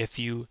more if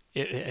you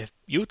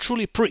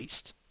truly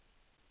priest,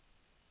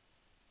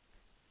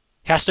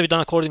 has to be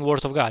done according to the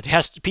Word of God.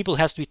 People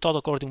has to be taught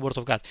according to the Word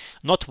of God,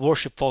 not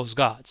worship false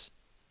gods,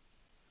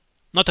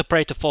 not to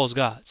pray to false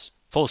gods,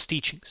 false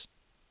teachings,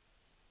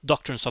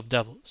 doctrines of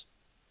devils.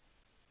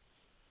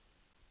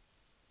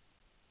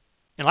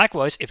 And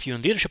likewise, if you're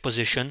in leadership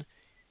position,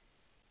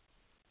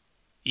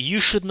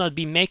 you should not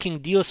be making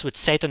deals with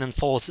Satan and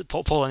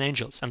fallen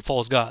angels and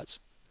false gods.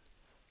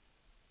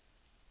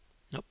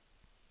 Nope.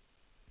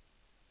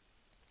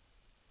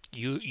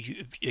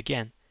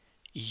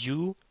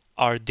 You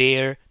are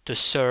there to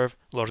serve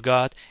Lord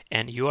God,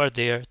 and you are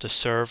there to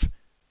serve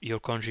your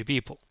country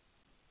people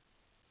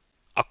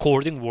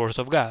according to the Word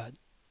of God.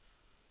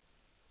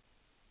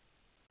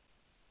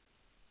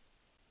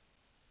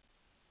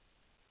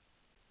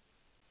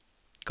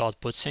 God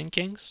puts in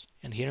kings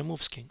and He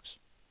removes kings.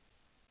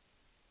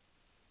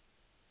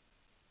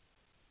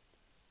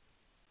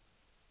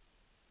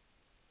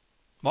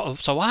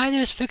 So why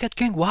there's wicked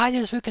king? Why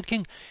there's wicked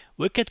king?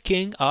 Wicked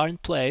king are in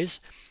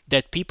place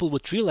that people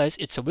would realize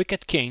it's a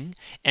wicked king,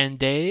 and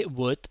they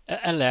would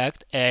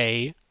elect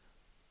a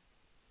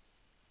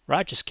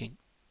righteous king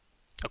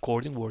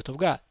according to the Word of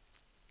God.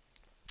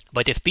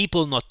 But if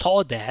people not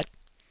taught that,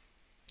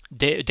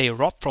 they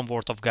rob from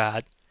Word of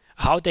God,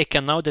 how they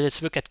can know that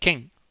it's wicked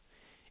king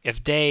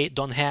if they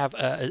don't have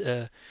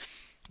a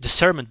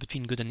discernment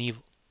between good and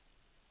evil?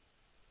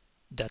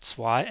 That's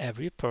why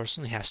every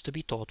person has to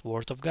be taught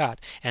Word of God.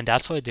 And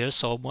that's why there's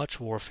so much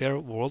warfare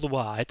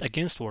worldwide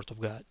against Word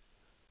of God.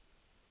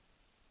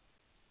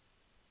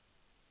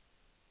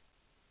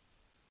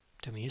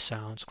 To me, it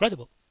sounds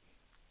credible.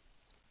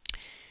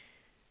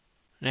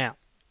 Now,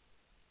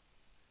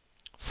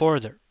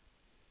 further,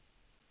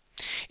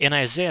 in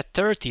Isaiah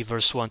 30,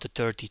 verse 1 to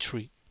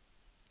 33,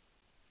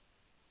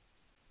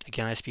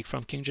 again I speak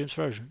from King James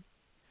Version,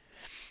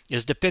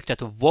 is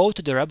depicted, woe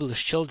to the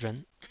rebellious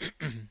children,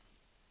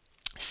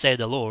 say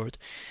the Lord,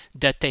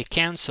 that take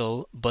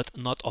counsel, but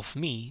not of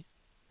me,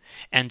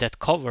 and that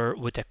cover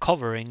with a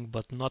covering,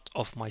 but not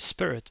of my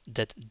spirit,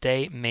 that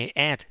they may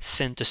add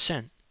sin to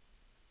sin.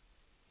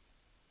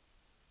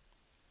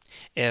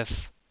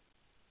 If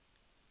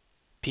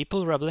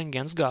people rebelling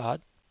against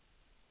God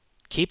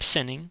keep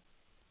sinning,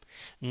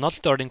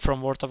 not learning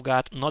from Word of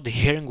God, not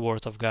hearing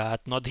Word of God,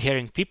 not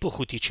hearing people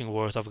who teaching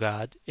Word of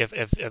God,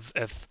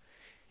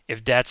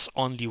 if that's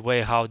only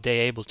way how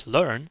they're able to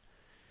learn,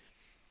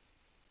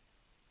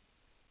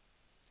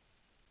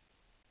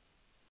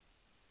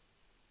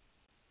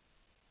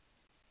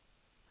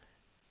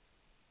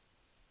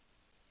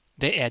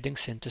 they're adding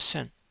sin to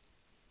sin.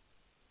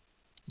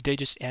 They're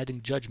just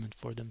adding judgment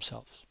for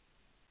themselves.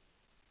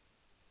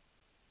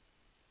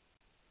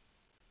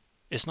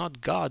 It's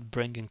not God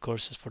bringing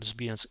curses for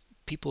disobedience.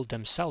 People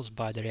themselves,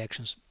 by their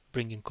actions,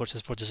 bringing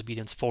curses for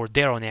disobedience for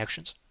their own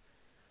actions.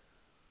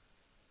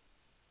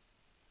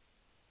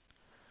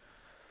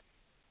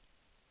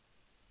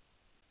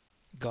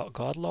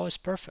 God's law is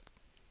perfect.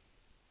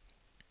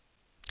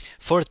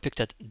 For it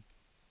depicted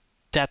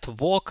that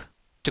walk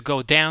to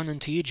go down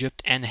into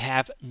Egypt and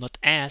have not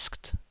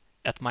asked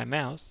at my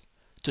mouth,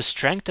 to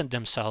strengthen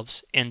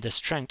themselves in the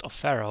strength of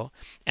Pharaoh,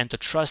 and to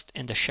trust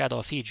in the shadow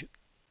of Egypt.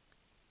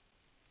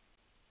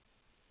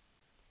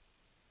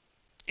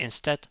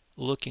 Instead,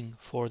 looking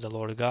for the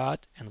Lord God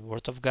and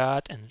Word of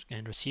God,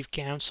 and receive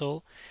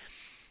counsel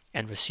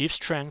and receive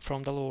strength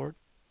from the Lord.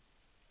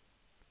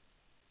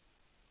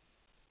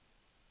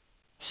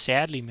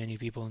 Sadly, many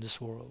people in this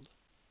world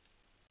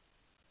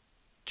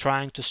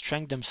trying to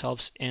strengthen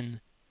themselves in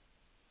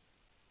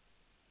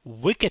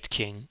wicked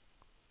king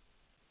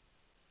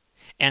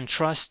and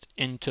trust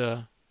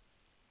into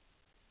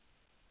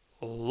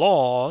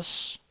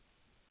laws,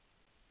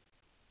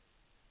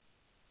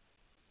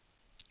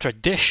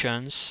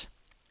 traditions,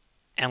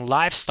 and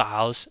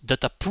lifestyles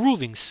that are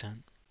proving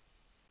sin.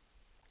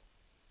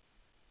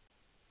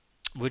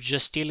 We're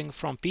just stealing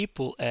from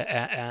people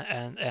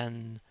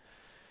and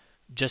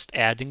just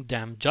adding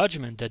them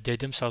judgment that they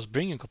themselves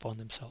bringing upon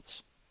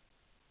themselves.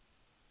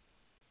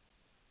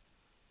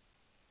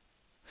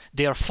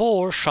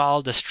 Therefore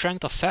shall the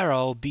strength of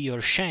Pharaoh be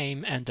your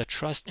shame, and the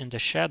trust in the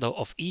shadow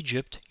of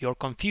Egypt your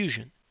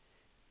confusion.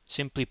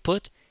 Simply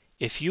put,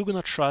 if you're going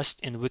to trust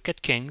in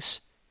wicked kings,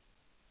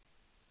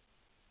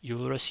 you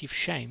will receive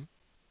shame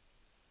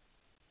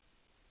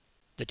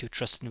that you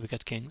trust in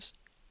wicked kings.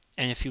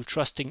 And if you're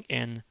trusting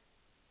in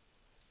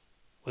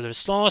whether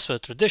it's laws, whether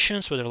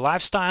traditions, whether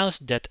lifestyles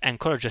that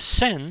encourage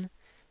sin,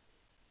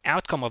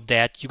 outcome of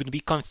that, you're going to be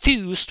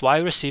confused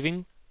while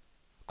receiving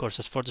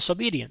curses for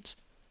disobedience.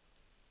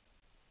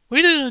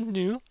 We didn't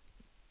know.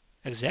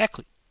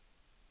 Exactly.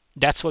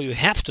 That's why you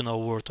have to know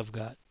the Word of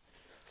God.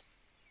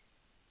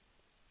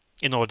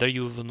 In order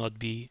you will not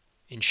be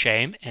in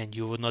shame and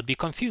you will not be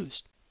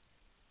confused.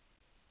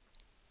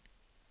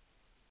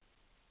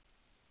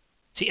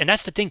 See, and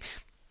that's the thing.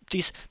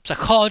 These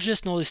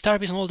psychologists and all these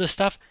therapists and all this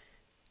stuff,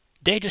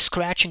 they're just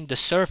scratching the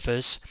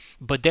surface,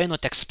 but they're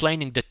not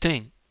explaining the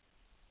thing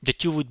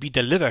that you would be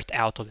delivered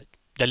out of it,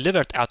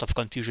 delivered out of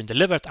confusion,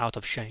 delivered out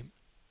of shame.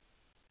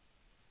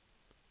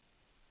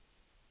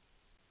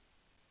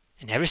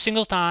 And every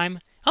single time,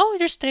 oh,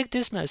 just take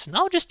this medicine.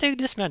 Oh, just take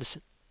this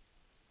medicine.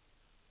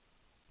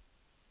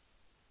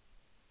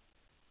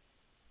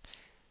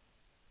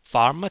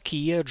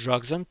 Pharmakia,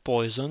 drugs and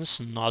poisons,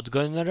 not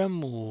gonna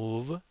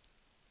remove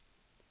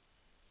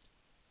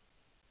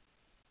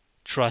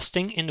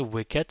trusting in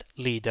wicked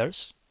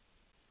leaders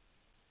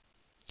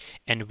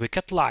and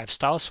wicked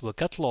lifestyles,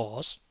 wicked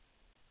laws,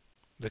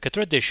 wicked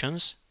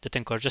traditions that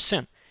encourage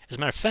sin. As a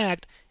matter of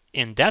fact,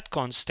 in that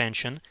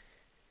contention,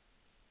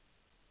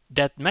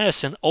 that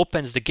medicine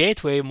opens the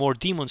gateway, more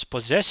demons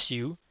possess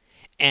you,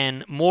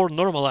 and more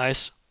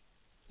normalized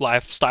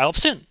lifestyle of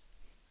sin.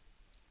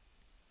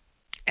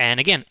 And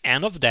again,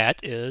 end of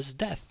that is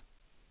death.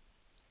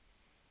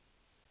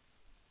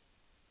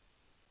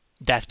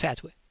 That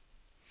pathway.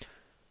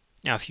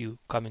 Now, if you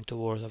come into the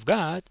Word of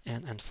God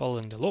and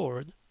following the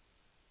Lord,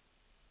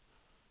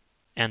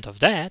 end of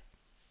that,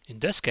 in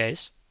this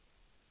case,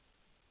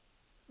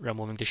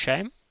 removing the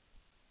shame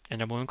and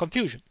removing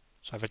confusion.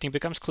 So everything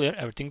becomes clear,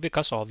 everything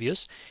becomes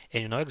obvious,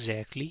 and you know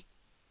exactly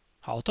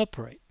how to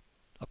operate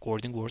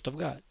according to the Word of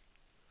God.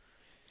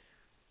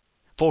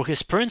 For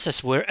his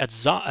princes were at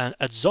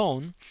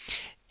Zon,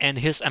 and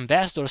his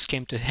ambassadors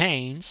came to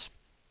Hanes.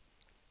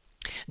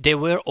 They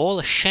were all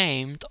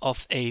ashamed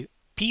of a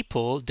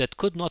people that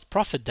could not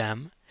profit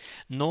them,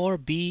 nor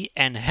be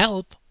an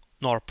help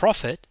nor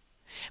profit,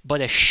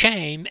 but a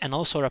shame and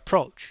also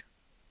reproach.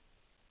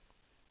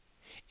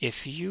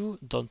 If you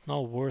don't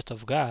know Word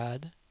of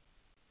God,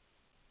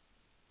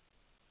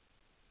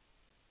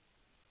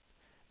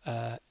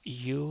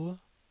 you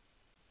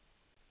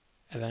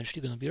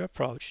eventually going to be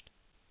reproached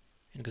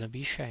and going to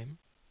be shame.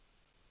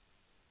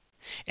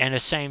 And at the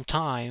same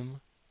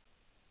time,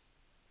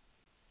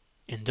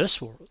 in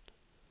this world,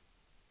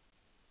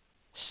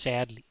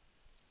 sadly,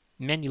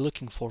 many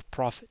looking for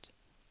profit.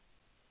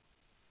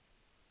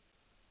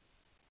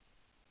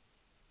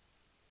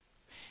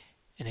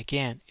 And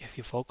again, if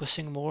you're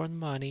focusing more on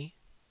money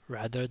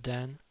rather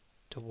than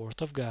the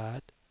Word of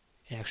God,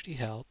 it actually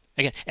help.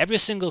 Again, every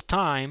single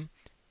time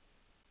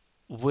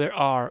where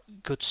are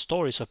good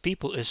stories of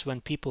people is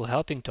when people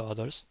helping to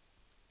others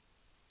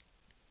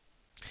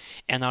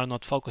and are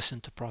not focusing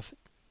to profit.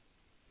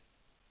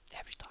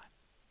 Every time.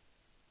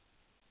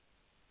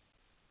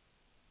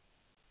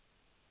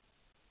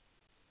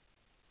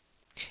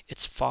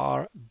 It's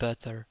far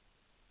better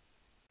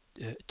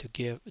to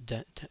give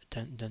than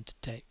to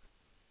take.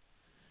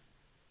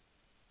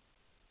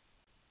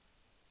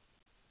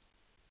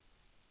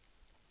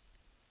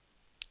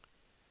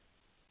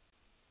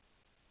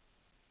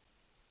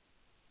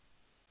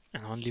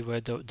 And only where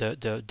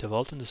the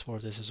wealth in this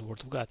world is the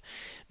Word of God.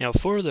 Now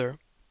further,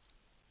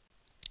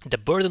 the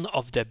burden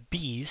of the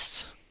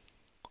beasts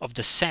of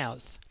the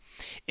south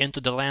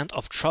into the land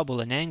of trouble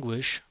and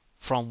anguish,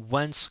 from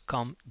whence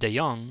come the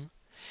young,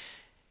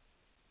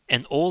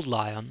 an old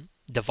lion,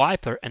 the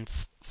viper and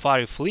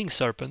fiery fleeing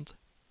serpent,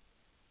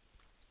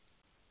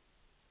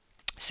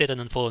 Satan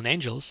and fallen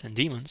angels and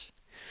demons.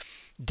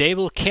 They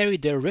will carry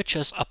their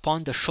riches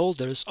upon the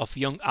shoulders of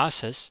young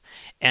asses,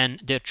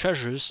 and their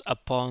treasures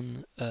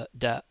upon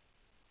the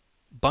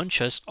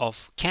bunches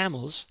of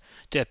camels,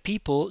 to a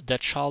people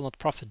that shall not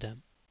profit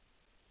them.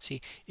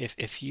 See,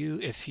 if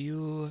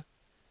you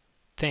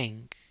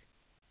think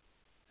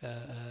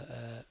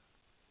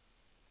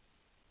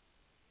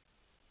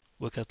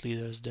wicked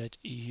leaders that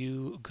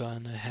you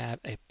gonna have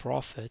a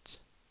profit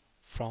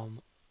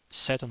from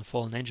Satan,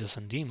 fallen angels,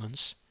 and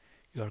demons,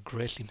 you are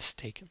greatly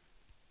mistaken.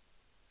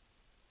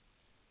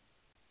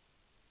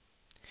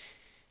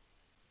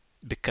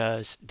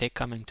 Because they're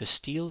coming to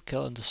steal,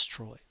 kill, and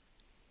destroy.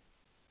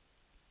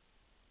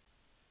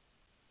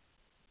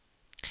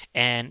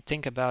 And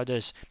think about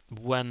this,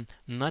 when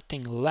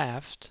nothing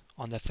left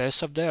on the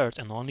face of the earth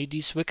and only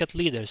these wicked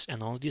leaders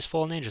and only these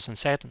fallen angels and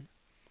Satan,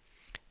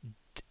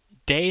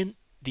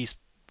 these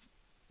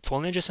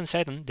fallen angels and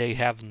Satan, they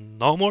have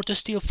no more to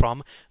steal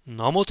from,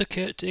 no more to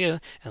kill,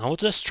 and no more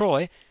to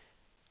destroy.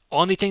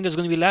 Only thing that's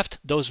going to be left,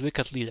 those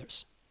wicked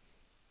leaders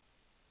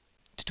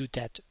to do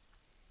that.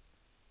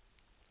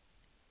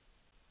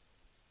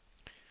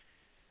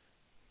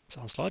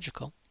 Sounds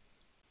logical.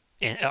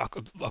 And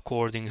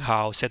according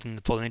how Satan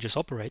and fallen angels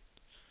operate.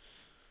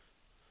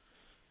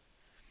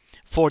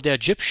 For the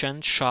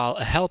Egyptians shall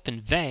help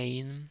in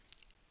vain,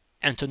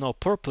 and to no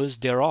purpose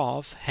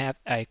thereof have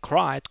I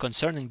cried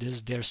concerning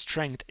this, their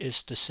strength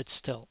is to sit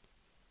still.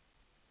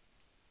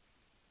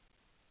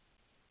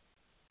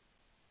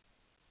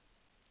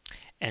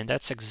 And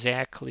that's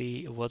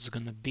exactly what's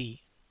gonna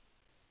be.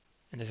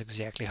 And that's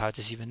exactly how it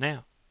is even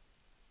now.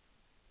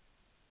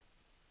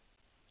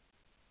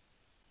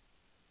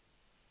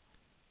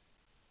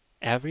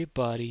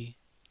 Everybody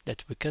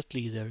that wicked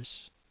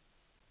leaders,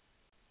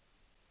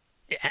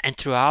 and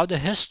throughout the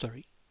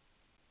history,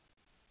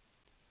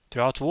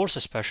 throughout wars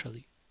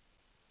especially,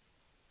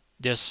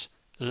 there's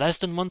less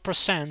than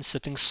 1%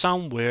 sitting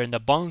somewhere in the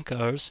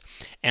bunkers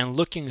and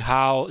looking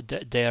how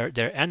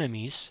their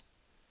enemies,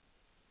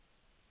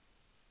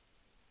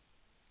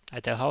 I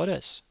tell how it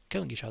is,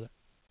 killing each other.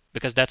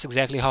 Because that's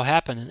exactly how it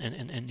happened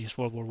in this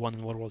World War I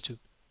and World War II.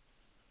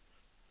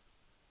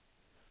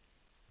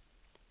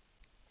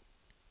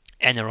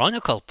 An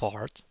ironical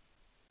part,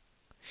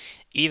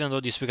 even though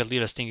these wicked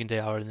leaders thinking they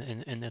are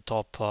in the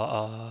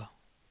top,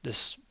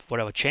 this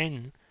whatever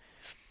chain,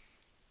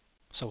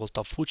 so-called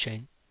top food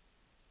chain,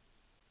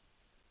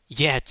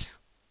 yet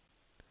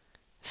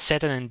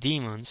Satan and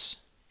demons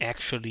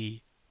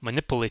actually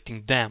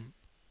manipulating them.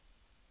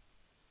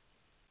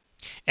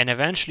 And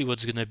eventually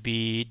what's gonna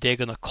be, they're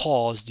gonna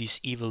cause these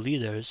evil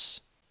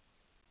leaders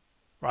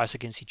rise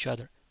against each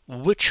other.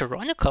 Which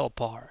ironical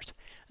part,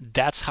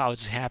 that's how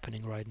it's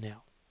happening right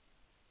now.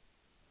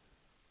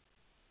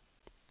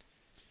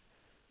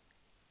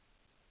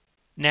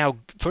 Now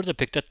further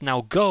pick that, now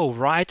go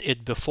write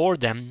it before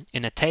them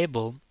in a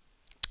table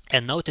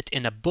and note it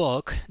in a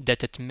book,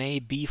 that it may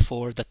be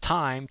for the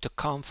time to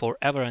come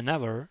forever and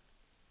ever,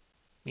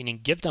 meaning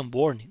give them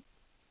warning,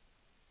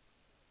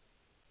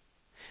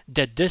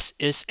 that this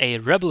is a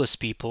rebellious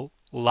people,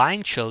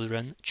 lying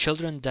children,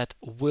 children that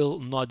will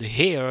not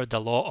hear the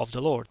law of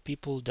the Lord,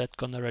 people that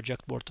gonna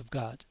reject word of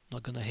God,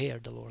 not gonna hear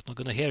the Lord, not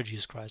gonna hear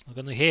Jesus Christ, not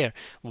gonna hear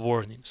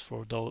warnings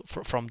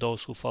from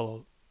those who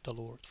follow the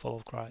Lord, follow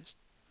Christ,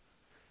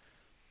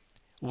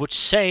 which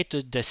say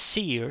to the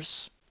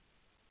seers,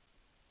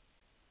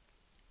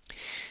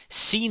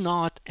 see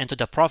not, and to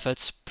the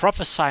prophets,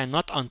 prophesy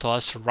not unto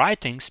us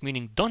writings,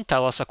 meaning don't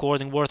tell us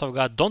according to the word of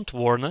God, don't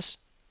warn us.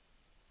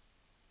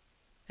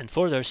 And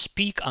further,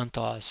 speak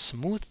unto us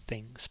smooth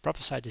things,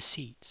 prophesy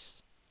deceits.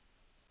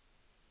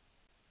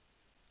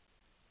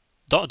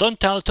 Don't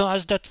tell to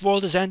us that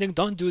world is ending,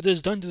 don't do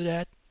this, don't do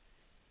that.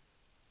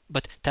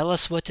 But tell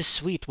us what is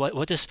sweet,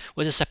 what is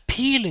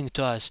appealing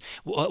to us,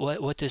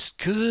 what is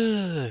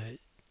good.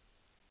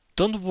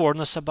 Don't warn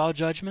us about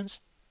judgments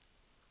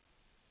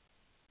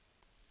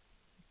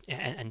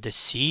and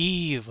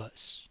deceive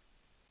us.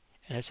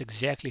 And that's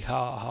exactly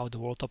how the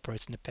world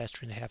operates in the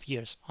past 3.5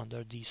 years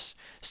under these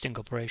sting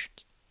operations.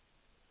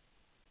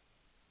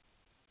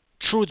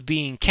 Truth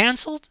being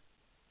cancelled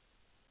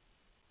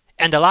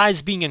and the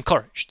lies being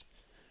encouraged.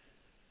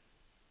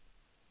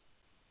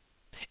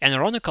 An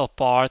ironical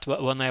part,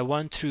 when I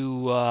went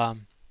through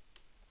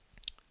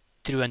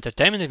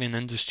entertainment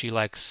industry,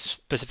 like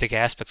specific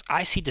aspects,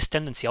 I see this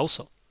tendency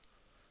also.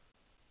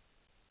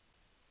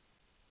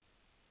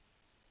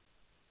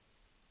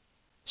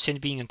 Sin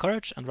being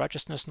encouraged and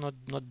righteousness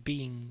not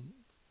being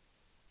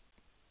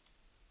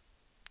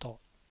taught.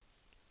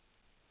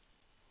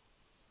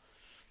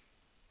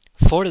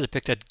 Further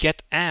depicted,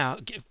 get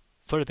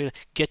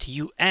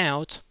you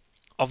out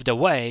of the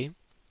way,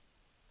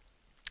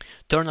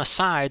 turn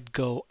aside,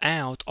 go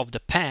out of the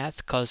path,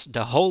 because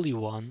the Holy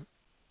One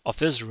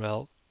of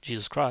Israel,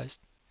 Jesus Christ,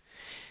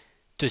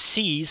 to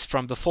cease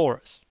from before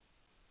us.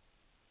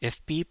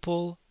 If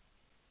people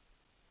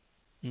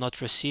not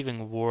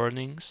receiving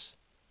warnings,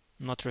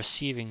 not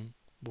receiving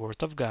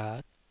word of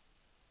God,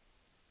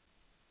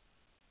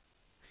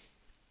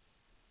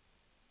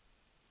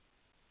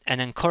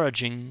 and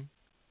encouraging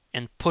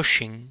and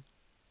pushing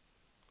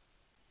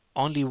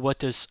only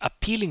what is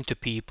appealing to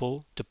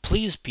people, to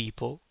please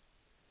people,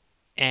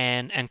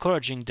 and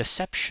encouraging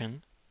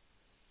deception,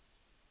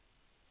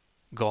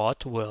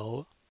 God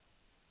will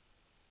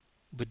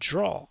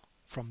withdraw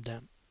from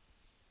them.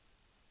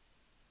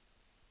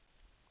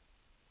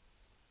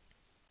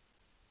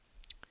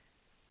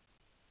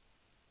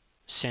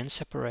 Sin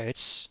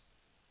separates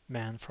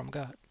man from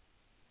God.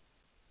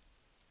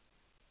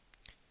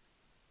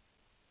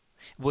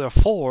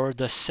 Wherefore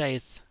thus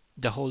saith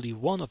the Holy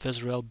One of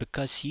Israel,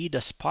 because ye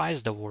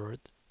despise the word,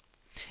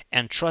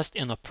 and trust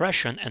in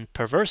oppression and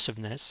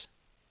perversiveness,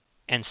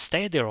 and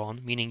stay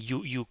thereon, meaning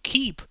you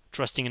keep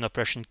trusting in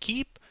oppression,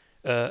 keep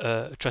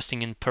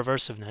trusting in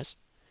perversiveness,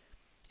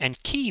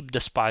 and keep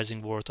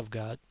despising the word of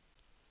God.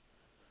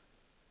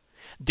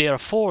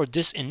 Therefore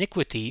this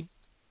iniquity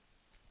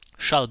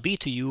shall be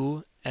to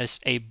you as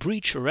a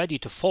breach ready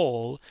to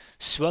fall,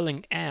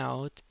 swelling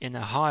out in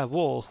a high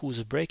wall,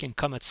 whose breaking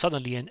cometh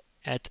suddenly and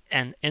at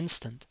an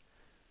instant.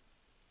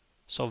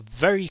 So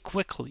very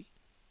quickly.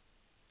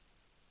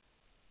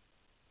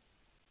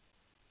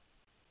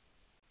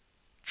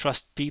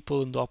 Trust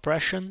people in the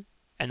oppression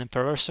and in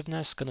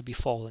perversiveness gonna be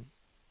falling.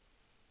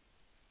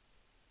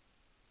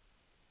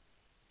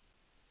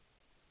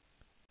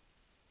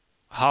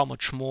 How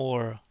much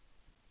more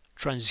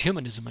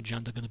transhumanism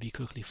agenda gonna be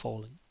quickly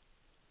falling?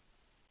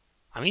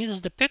 I mean,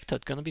 it's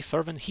depicted, gonna be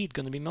fervent heat,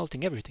 gonna be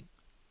melting everything.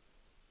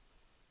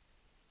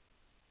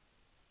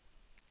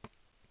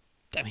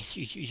 I mean,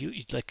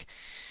 you like,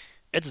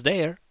 it's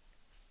there.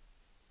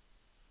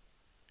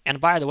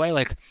 And by the way,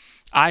 like,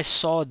 I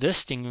saw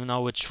this thing,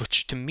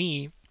 which to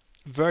me,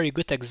 very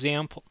good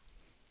example.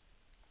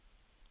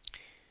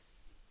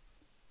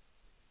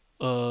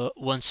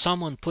 When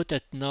someone put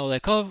it,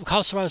 like, oh,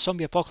 how survive a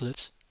zombie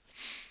apocalypse?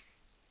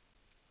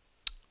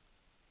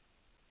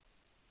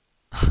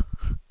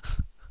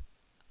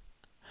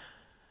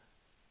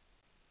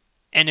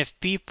 And if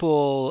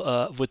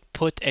people would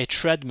put a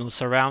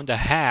treadmills around the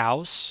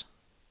house,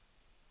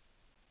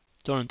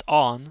 turn it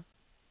on,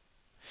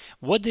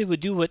 what they would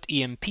do with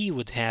EMP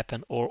would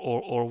happen,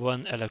 or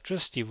when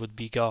electricity would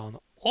be gone,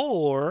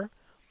 or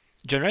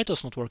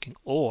generators not working,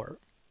 or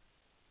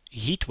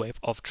heat wave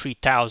of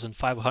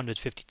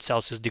 3,550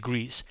 Celsius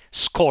degrees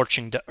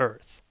scorching the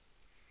earth.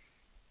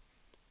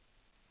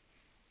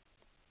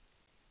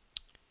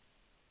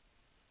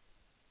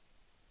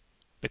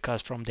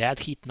 Because from that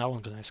heat, no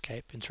one's going to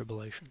escape in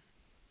tribulation.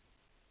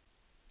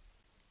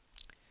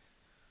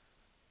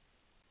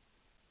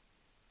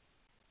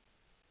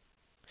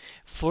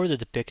 Further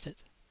depicted,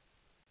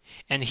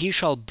 and he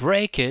shall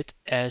break it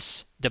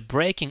as the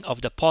breaking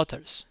of the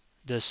potters,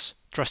 this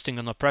trusting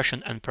in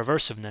oppression and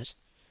perversiveness.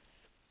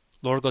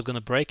 Lord God gonna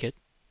break it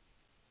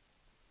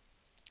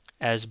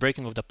as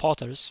breaking of the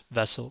potter's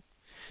vessel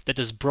that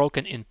is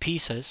broken in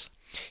pieces.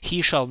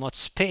 He shall not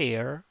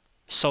spare,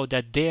 so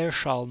that there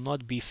shall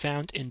not be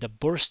found in the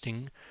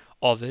bursting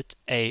of it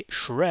a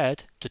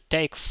shred to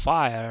take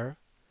fire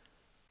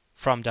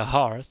from the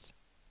hearth,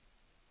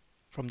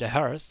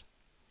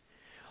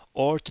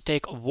 or to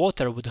take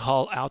water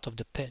withal out of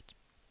the pit.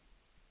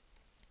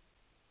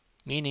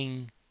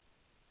 Meaning,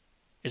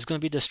 it's going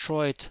to be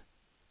destroyed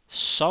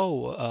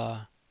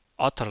so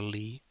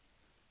utterly,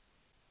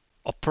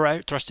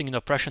 trusting in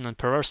oppression and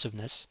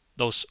perversiveness,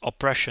 those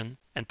oppression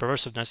and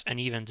perversiveness and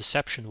even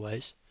deception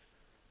ways,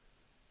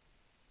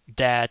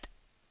 that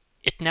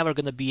it's never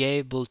going to be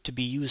able to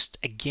be used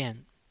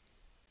again.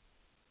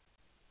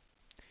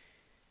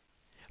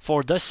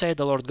 For thus saith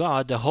the Lord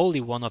God, the Holy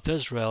One of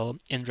Israel,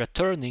 in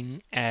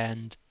returning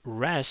and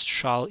rest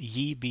shall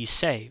ye be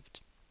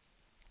saved.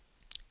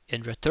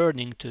 In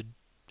returning to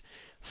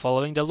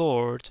following the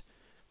Lord,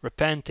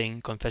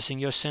 repenting, confessing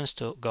your sins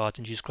to God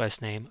in Jesus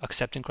Christ's name,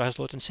 accepting Christ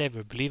Lord and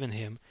Savior, believe in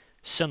Him,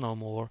 sin no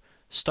more,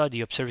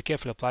 study, observe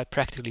carefully, apply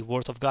practically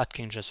Word of God,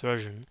 King James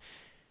Version,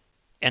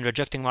 and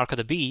rejecting mark of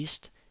the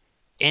beast,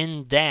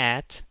 in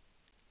that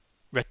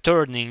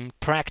returning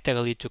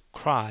practically to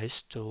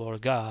Christ, to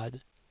Lord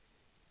God,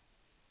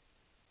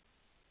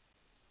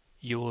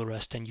 you will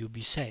rest and you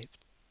be saved.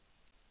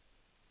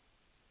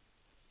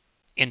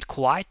 In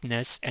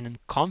quietness and in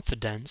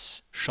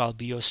confidence shall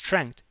be your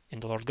strength in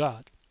the Lord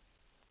God.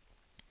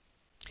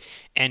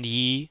 And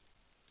ye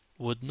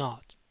would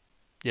not.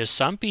 There's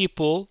some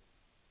people,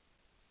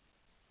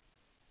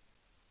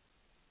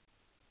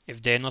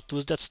 if they not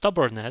lose that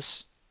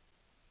stubbornness,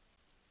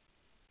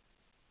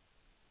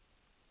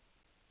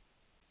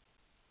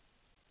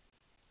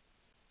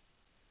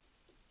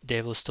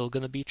 they will still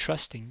gonna be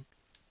trusting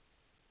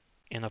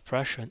in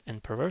oppression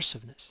and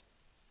perversiveness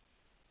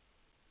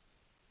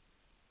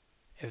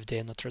if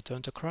they not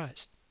return to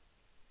Christ.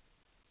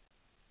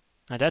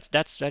 Now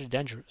that's very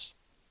dangerous.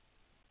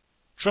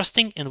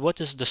 Trusting in what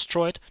is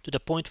destroyed to the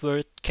point where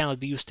it cannot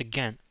be used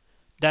again.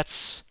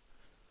 That's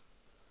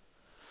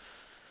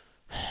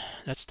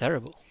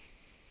terrible.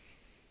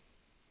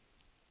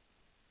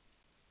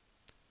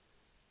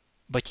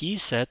 But ye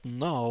said,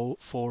 No,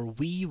 for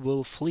we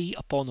will flee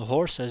upon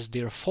horses,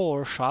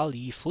 therefore shall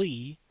ye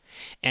flee,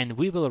 and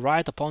we will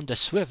ride upon the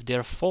swift,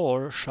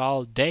 therefore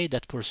shall they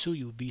that pursue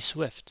you be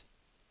swift.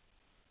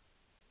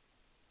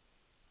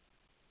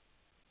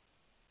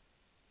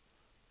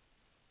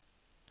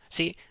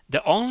 See,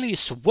 the only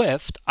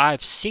swift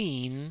I've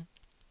seen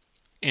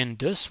in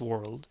this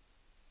world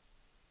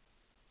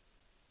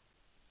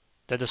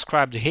that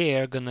described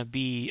here gonna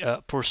be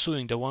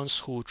pursuing the ones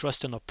who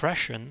trust in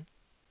oppression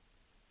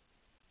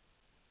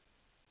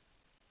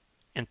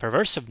and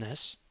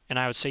perversiveness, and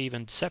I would say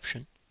even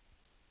deception,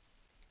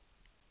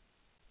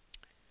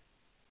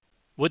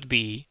 would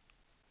be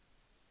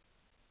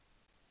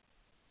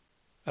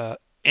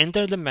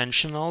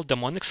interdimensional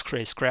demonic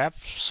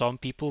spacecraft, some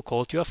people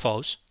call it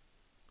UFOs,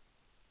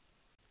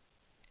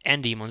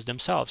 and demons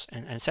themselves,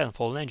 and seven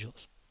fallen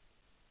angels.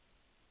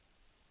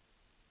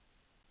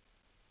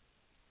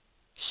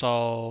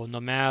 So no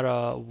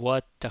matter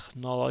what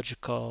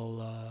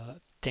technological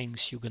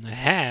things you're gonna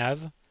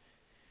have,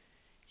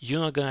 you're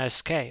not gonna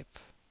escape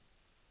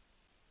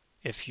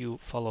if you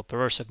follow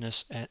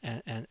perversiveness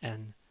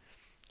and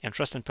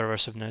trust in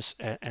perversiveness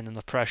and in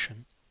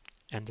oppression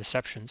and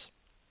deceptions.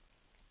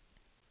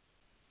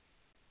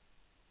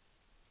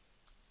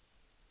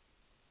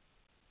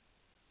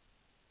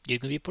 You're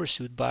gonna be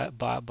pursued by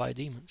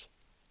demons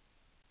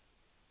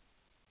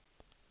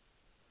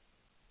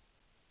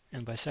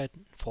and by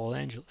Satan,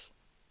 fallen angels.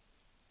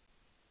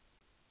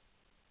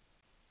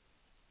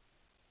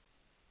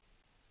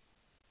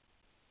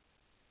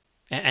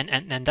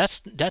 And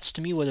that's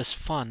to me what is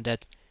fun.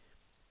 That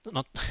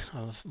not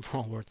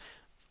wrong word.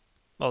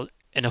 well,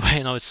 in a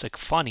way, it's like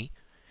funny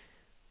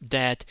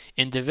that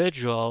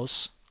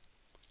individuals,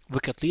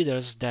 wicked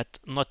leaders that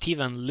not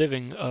even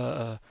living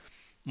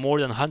more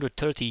than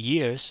 130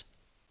 years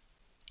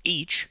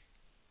each,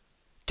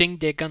 think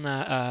they're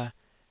gonna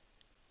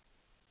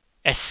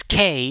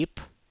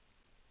escape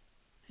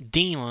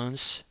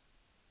demons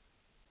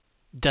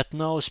that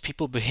knows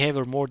people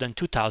behavior more than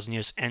 2,000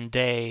 years, and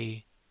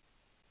they,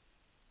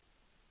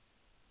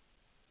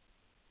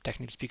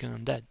 technically speaking,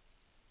 undead.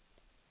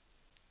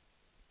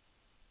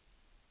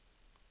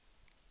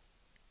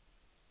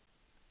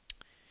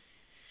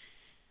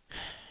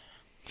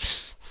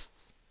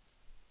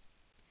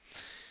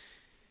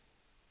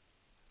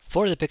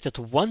 For depicted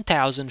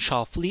 1,000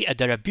 shall flee at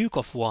the rebuke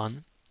of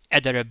one,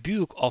 at the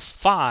rebuke of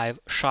 5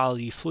 shall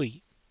ye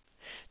flee,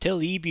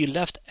 till ye be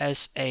left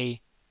as a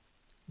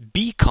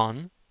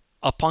beacon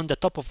upon the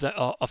top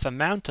of a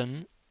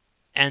mountain,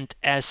 and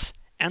as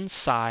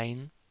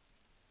ensign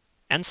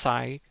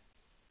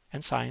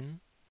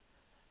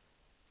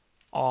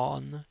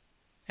on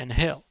an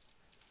hill.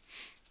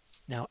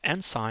 Now,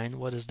 ensign,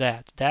 what is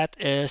that? That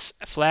is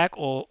a flag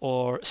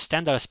or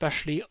standard,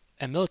 especially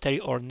a military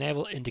or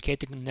naval,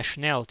 indicating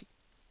nationality.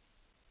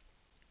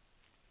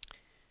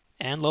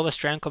 And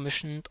lowest rank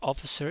commissioned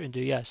officer in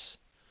the US.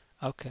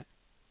 Okay.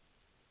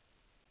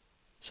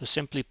 So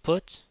simply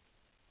put,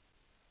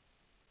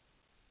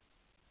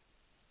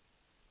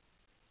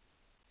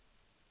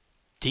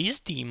 these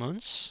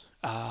demons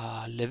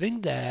are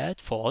living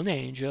dead, fallen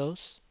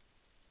angels,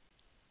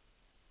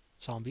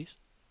 zombies,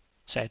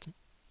 Satan,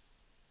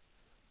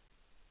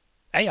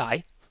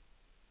 AI,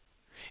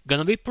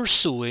 gonna be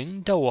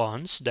pursuing the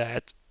ones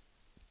that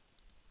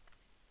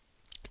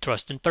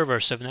trust in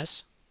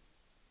perversiveness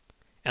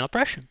and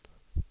oppression.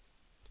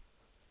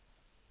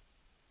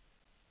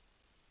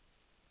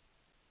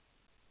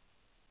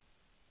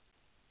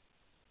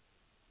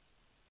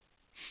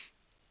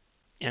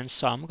 And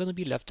some are gonna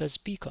be left as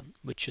beacon,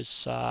 which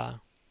is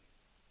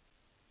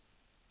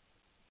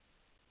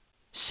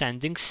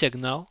sending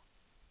signal,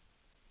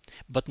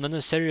 but not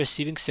necessarily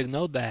receiving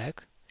signal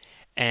back,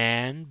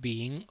 and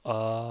being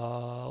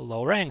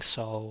low rank.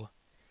 So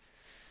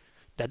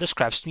that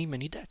describes to me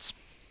many deaths.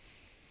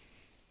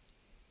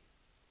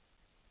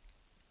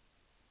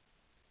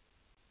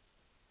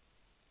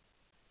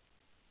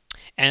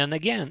 And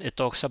again, it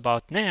talks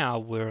about now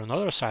we're on the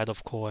other side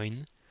of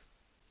coin.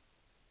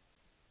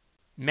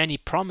 Many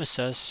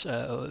promises,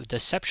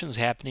 deceptions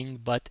happening,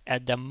 but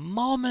at the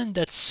moment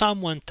that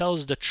someone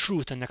tells the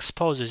truth and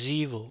exposes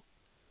evil,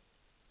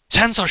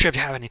 censorship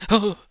happening.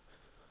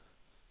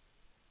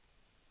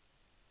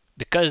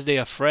 Because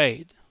they're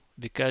afraid,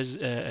 because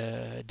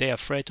they're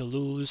afraid to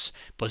lose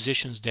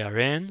positions they're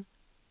in,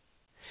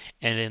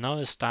 and they know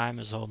his time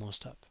is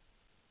almost up.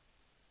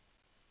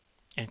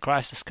 And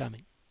Christ is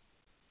coming.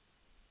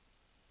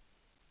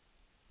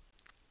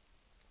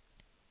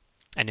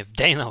 And if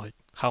they know it,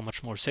 how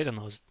much more Satan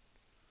knows it.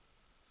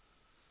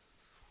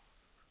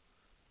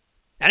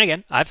 And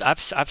again,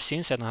 I've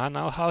seen Satan. I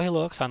know how he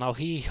looks. I know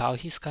how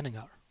he's cunning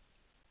out.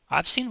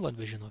 I've seen one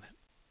vision of him.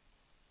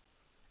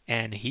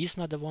 And he's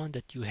not the one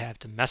that you have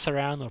to mess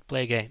around or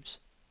play games.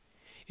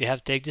 You have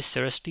to take this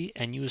seriously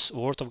and use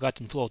Word of God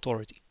in full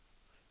authority.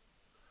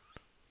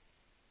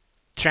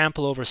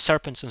 Trample over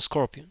serpents and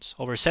scorpions,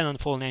 over Satan and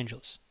fallen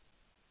angels.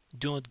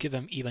 Do not give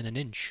them even an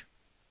inch,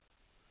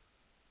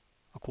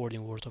 according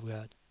to the Word of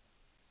God.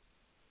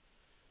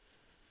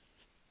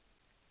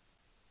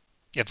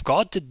 If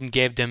God didn't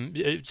give them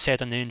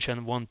Satan an inch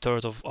and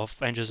 1/3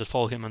 of angels that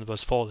follow him and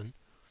was fallen,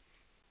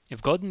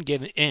 if God didn't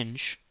give an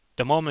inch,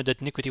 the moment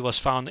that iniquity was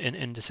found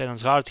in the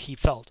Satan's heart, he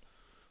felt,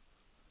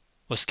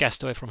 was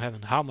cast away from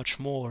heaven. How much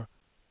more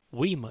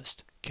we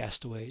must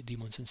cast away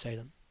demons and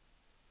Satan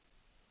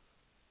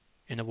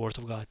in the Word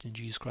of God, in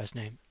Jesus Christ's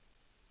name.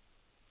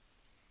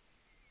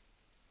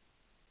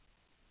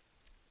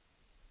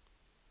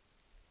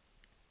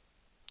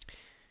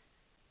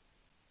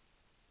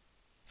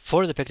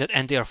 For depicted,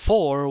 and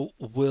therefore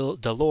will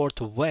the Lord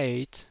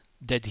wait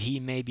that he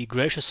may be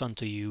gracious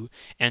unto you,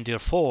 and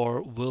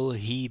therefore will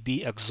he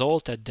be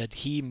exalted that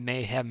he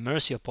may have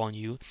mercy upon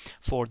you,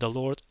 for the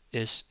Lord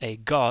is a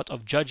God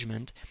of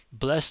judgment.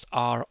 Blessed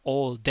are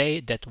all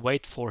they that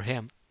wait for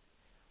him.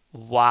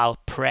 While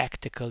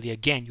practically,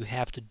 again, you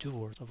have to do the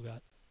Word of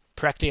God.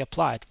 Practically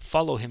apply it.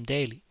 Follow him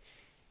daily.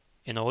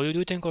 In all you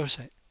do, think or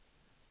say.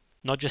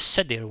 Not just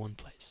sit there in one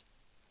place.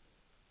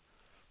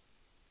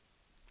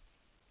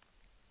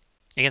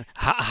 Again,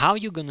 how are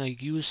you going to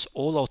use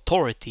all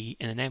authority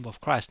in the name of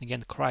Christ?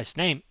 Again, Christ's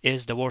name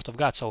is the Word of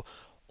God. So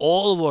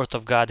all Word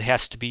of God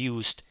has to be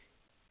used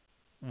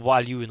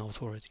while you in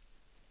authority.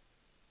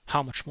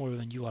 How much more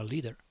when you are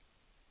leader?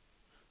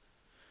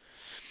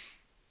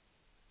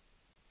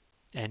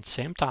 And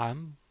same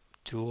time,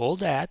 through all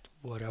that,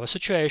 whatever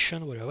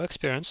situation, whatever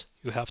experience,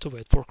 you have to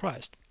wait for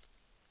Christ.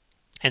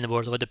 And the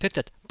Word of God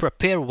depicted,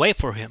 prepare way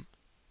for him.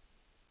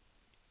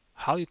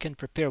 How you can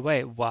prepare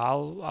way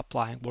while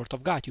applying Word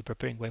of God? You're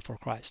preparing way for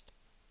Christ.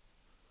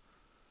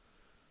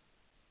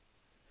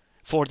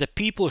 For the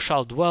people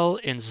shall dwell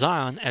in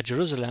Zion at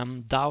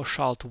Jerusalem, thou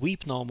shalt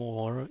weep no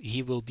more.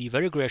 He will be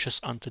very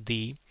gracious unto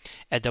thee.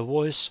 At the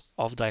voice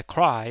of thy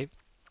cry,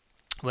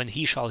 when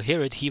he shall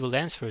hear it, he will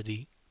answer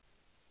thee.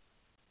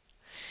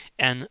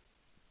 And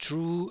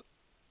through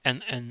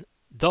and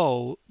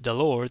though the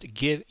Lord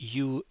give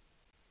you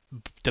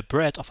the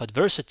bread of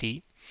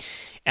adversity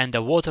and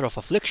the water of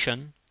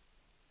affliction,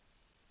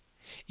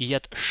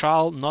 yet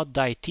shall not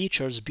thy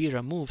teachers be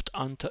removed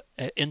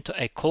into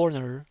a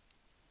corner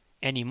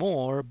any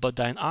more, but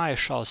thine eye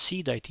shall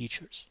see thy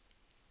teachers.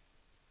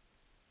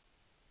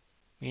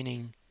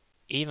 Meaning,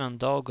 even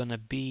though gonna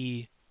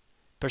be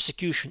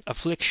persecution,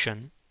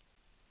 affliction,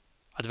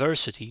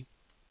 adversity,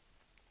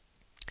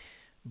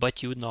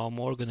 but you no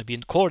more gonna be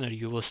in corner.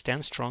 You will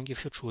stand strong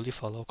if you truly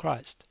follow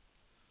Christ.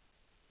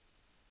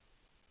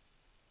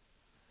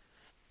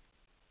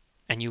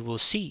 And you will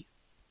see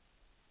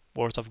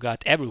Word of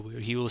God everywhere.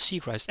 You will see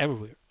Christ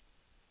everywhere.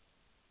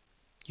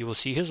 You will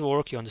see His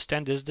work. You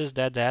understand this,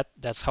 that.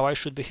 That's how I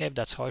should behave.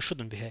 That's how I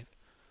shouldn't behave.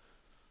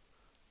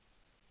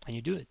 And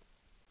you do it.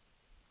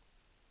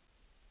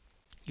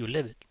 You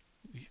live it.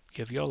 You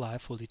give your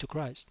life fully to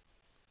Christ.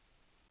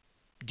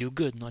 Do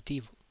good, not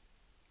evil.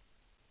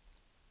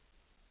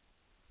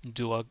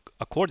 Do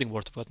according to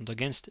Word of God, not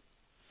against it.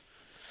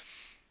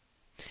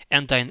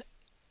 And thine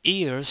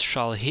ears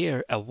shall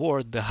hear a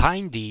word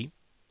behind thee,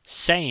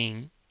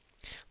 saying,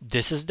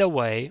 This is the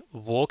way,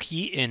 walk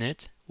ye in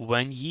it,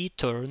 when ye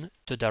turn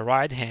to the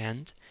right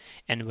hand,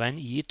 and when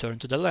ye turn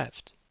to the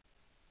left.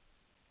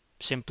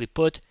 Simply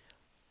put,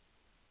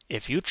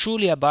 if you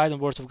truly abide in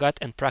the Word of God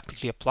and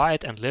practically apply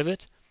it and live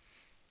it,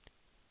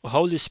 the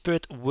Holy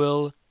Spirit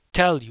will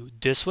tell you,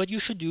 this is what you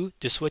should do,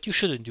 this is what you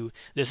shouldn't do.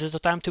 This is the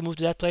time to move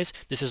to that place,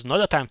 this is not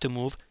the time to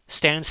move,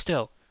 stand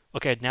still.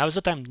 Okay, now is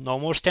the time, no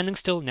more standing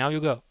still, now you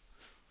go.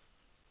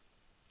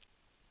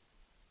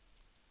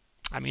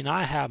 I mean,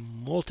 I have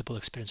multiple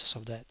experiences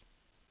of that,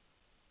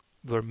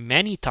 where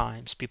many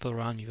times people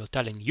around me will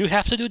telling me, you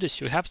have to do this,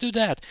 you have to do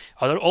that.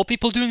 Are all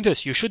people doing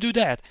this? You should do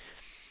that.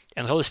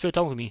 And the Holy Spirit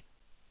telling me,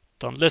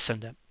 don't listen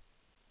to them.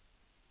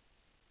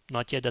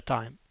 Not yet the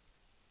time.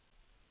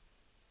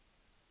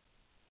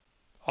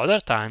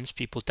 Other times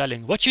people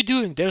telling, what you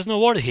doing? There's no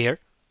word here.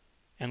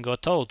 And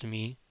God told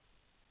me,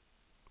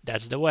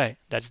 that's the way,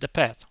 that's the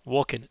path,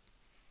 walk in it.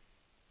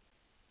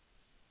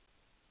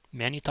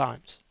 Many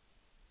times.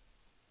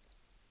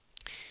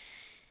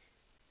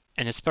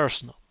 And it's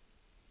personal.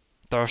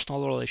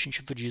 Personal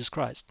relationship with Jesus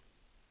Christ.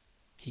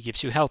 He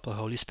gives you help, the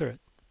Holy Spirit.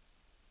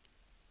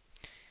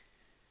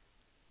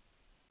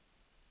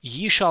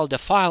 Ye shall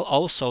defile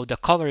also the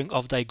covering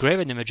of thy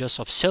graven images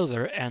of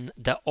silver, and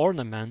the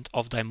ornament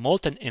of thy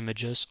molten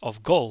images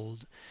of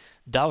gold.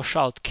 Thou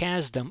shalt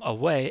cast them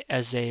away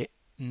as a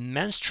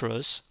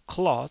menstruous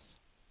cloth.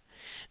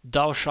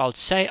 Thou shalt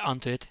say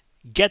unto it,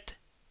 Get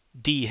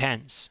thee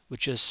hence,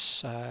 which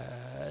is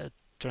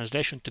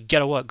translation to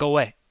get away, go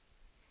away.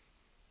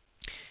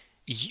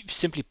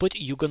 Simply put,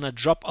 you're gonna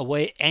drop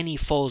away any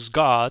false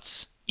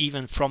gods,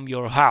 even from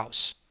your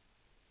house.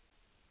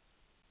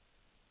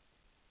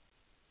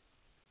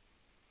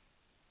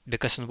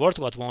 Because in Word of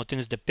God, one of the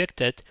things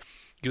depicted,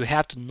 you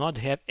have to not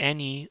have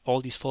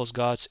all these false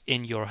gods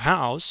in your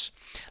house,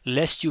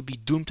 lest you be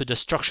doomed to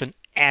destruction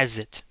as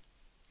it.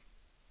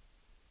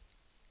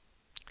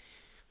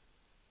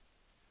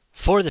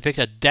 For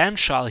depicted, then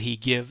shall he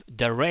give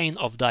the rain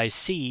of thy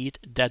seed,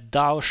 that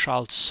thou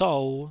shalt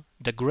sow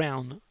the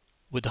ground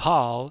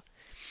withal,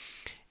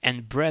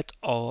 and bread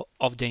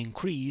of the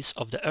increase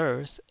of the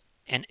earth,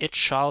 and it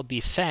shall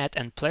be fat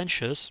and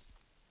plenteous.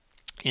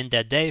 In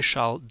that day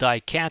shall thy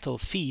cattle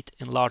feed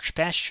in large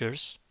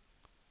pastures,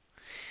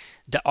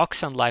 the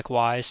oxen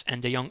likewise,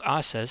 and the young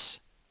asses,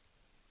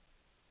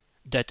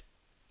 that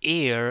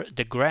ere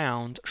the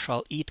ground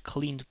shall eat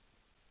clean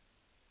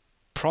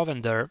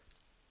provender,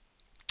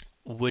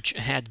 which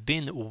had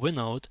been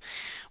winnowed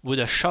with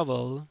a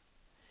shovel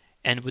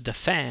and with a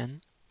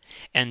fan.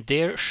 And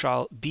there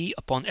shall be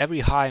upon every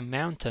high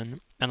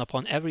mountain and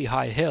upon every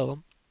high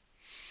hill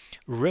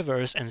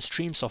rivers and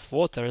streams of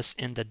waters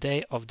in the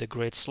day of the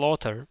great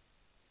slaughter,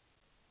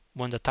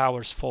 when the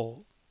towers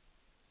fall.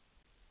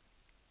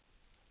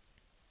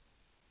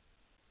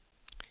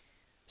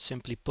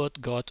 Simply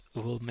put, God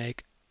will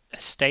make a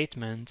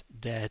statement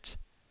that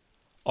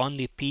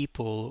only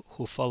people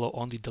who follow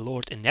only the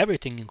Lord in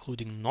everything,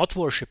 including not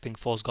worshipping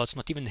false gods,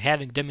 not even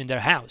having them in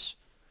their house,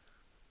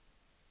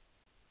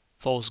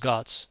 false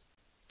gods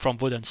from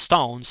wood and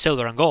stone,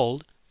 silver and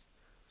gold,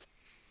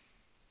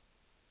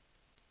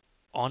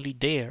 only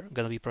there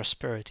gonna be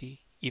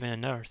prosperity, even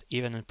in earth,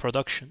 even in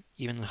production,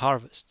 even in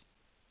harvest,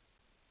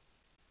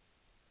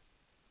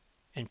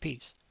 and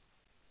peace.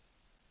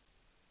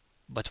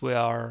 But we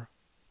are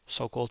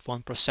so-called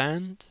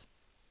 1%,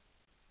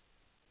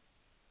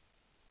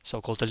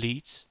 so-called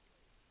elites.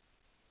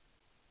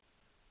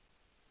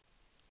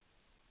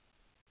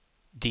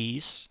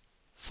 These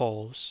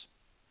false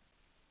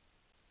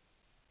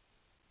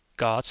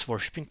gods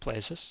worshipping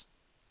places,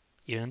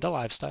 even in the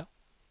lifestyle,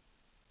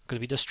 could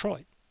be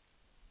destroyed.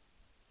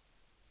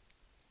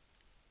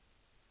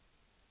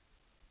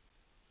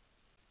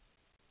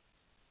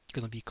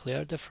 Going to be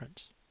clear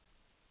difference.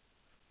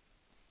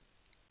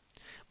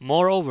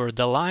 Moreover,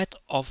 the light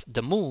of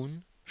the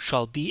moon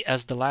shall be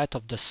as the light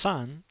of the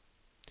sun,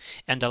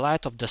 and the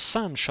light of the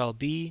sun shall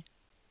be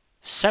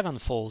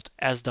sevenfold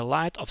as the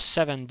light of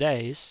 7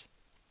 days,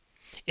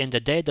 in the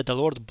day that the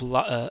Lord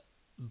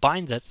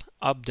bindeth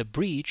up the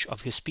breach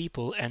of his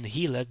people and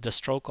healeth the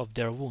stroke of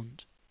their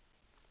wound.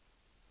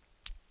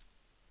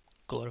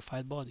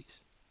 Glorified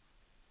bodies.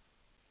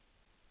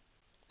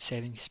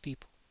 Saving his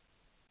people.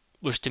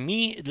 Which to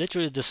me, it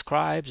literally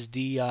describes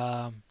the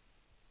how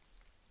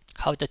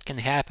that can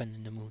happen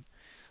in the moon.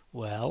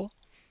 Well,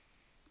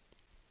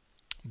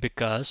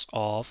 because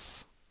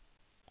of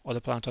other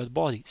planetoid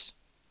bodies.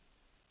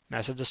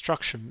 Massive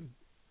destruction,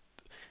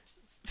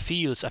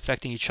 fields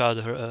affecting each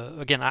other.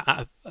 Again,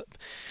 I'm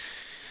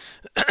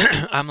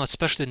not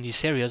special in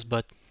these areas,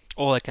 but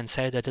all I can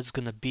say that it's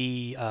going to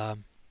be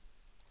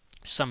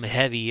some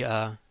heavy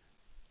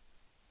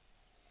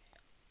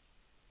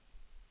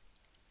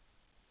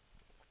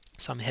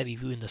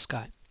view in the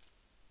sky.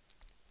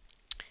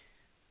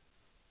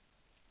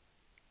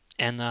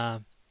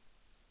 And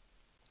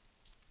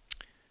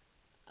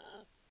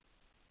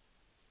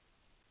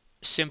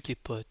simply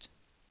put,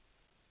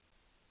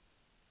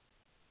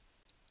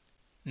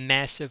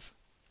 massive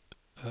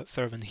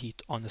fervent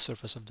heat on the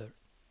surface of the Earth.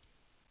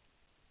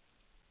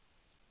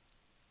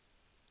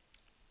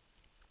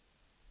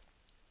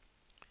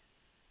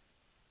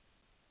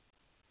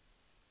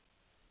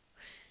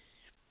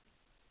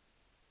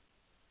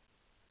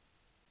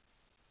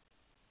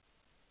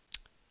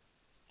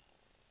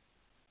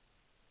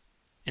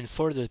 And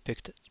further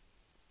depicted.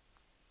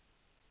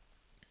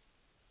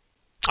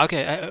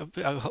 Okay,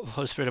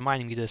 Holy Spirit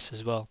reminding me this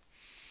as well.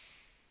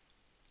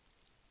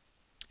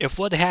 If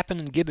what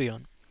happened in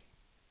Gibeon,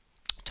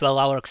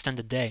 12-hour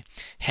extended day,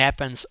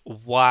 happens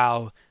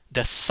while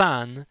the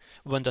sun,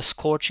 when the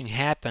scorching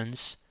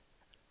happens,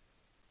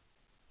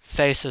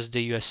 faces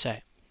the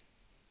USA,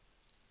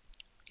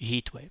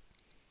 heat wave,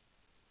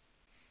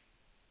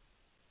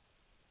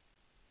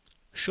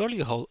 surely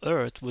the whole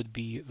Earth would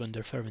be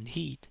under fervent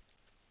heat,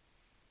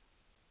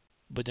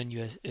 but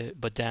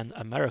then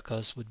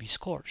Americas would be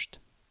scorched.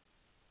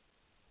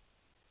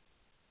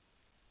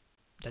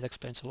 That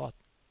explains a lot.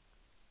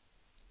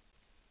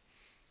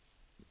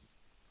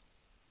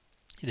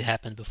 It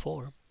happened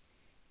before,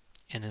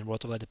 and in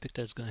whatever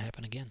depicted, it's going to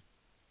happen again.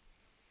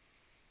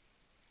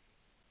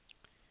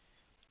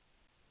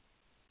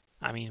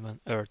 I mean, when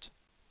Earth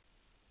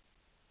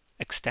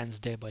extends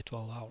day by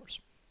 12 hours.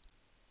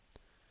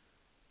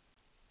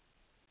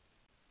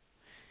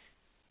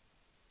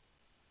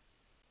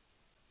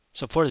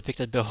 So for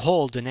depicted,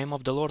 behold, the name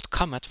of the Lord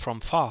cometh from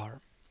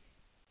far,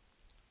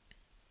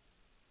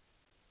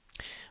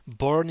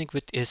 burning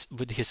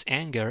with his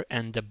anger,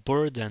 and the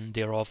burden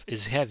thereof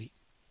is heavy.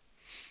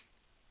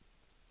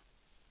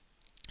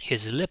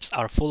 His lips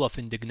are full of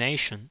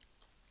indignation,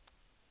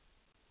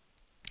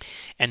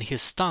 and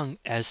his tongue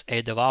as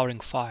a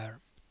devouring fire.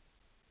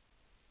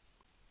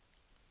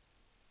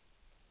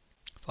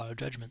 Fire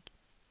judgment.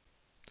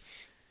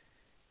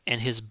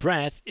 And his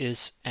breath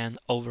is an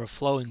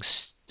overflowing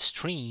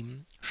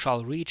stream,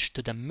 shall reach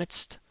to the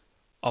midst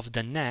of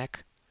the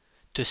neck,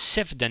 to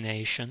sift the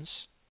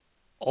nations,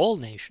 all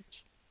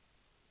nations,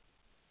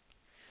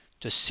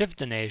 to sift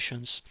the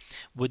nations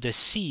with the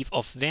sieve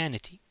of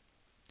vanity.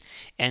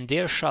 And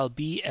there shall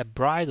be a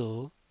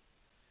bridle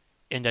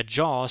in the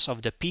jaws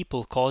of the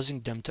people,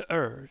 causing them to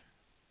err.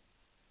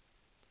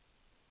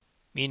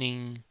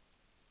 Meaning,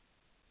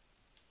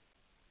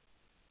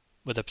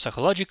 whether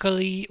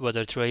psychologically,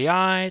 whether through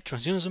AI,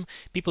 transhumanism,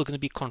 people are going to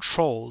be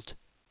controlled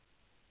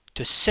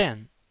to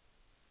sin,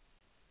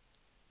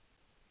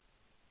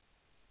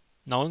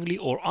 knowingly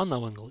or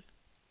unknowingly.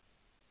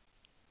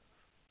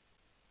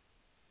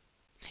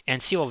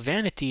 And see of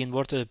vanity in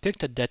what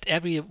depicted, that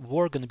every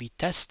war going to be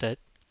tested,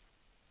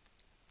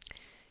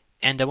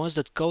 and the ones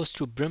that goes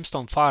through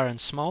brimstone, fire,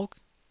 and smoke,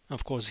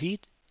 of course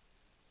heat,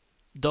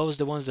 those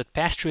the ones that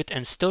pass through it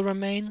and still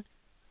remain,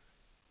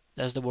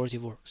 that's the worthy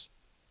works.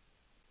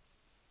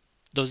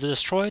 Those that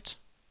destroy it,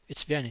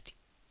 it's vanity.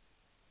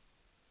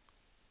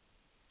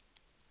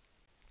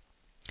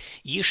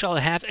 Ye shall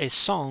have a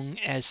song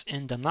as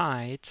in the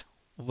night,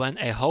 when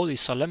a holy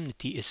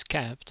solemnity is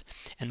kept,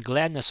 and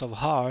gladness of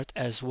heart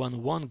as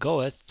when one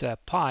goeth to a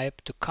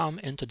pipe to come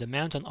into the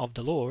mountain of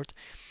the Lord,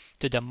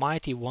 to the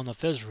mighty one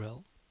of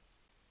Israel.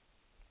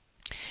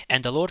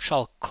 And the Lord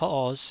shall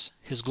cause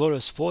his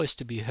glorious voice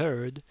to be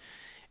heard,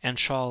 and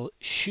shall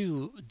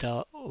shew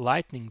the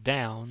lightning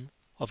down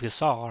of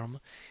his arm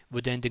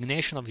with the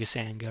indignation of his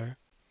anger,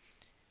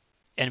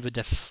 and with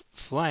the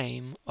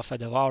flame of a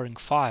devouring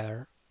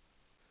fire,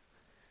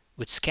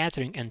 with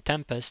scattering and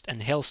tempest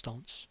and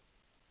hailstones.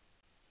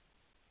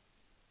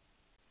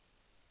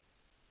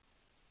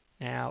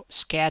 Now,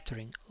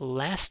 scattering.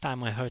 Last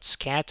time I heard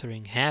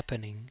scattering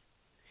happening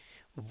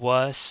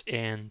was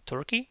in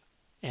Turkey,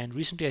 and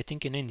recently I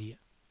think in India.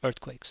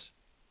 Earthquakes.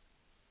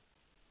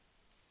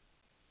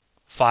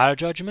 Fire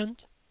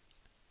judgment.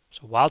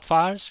 So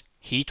wildfires,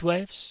 heat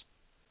waves,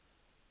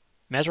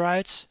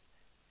 meteorites,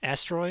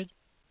 asteroid,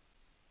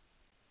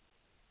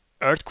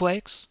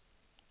 earthquakes,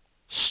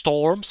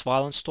 storms,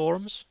 violent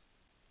storms,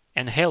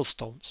 and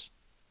hailstones.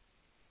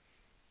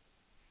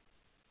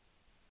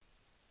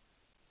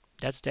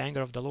 That's the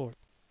anger of the Lord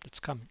that's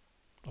coming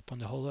upon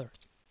the whole earth.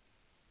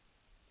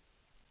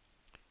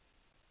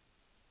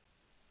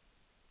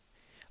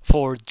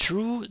 For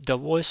through the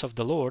voice of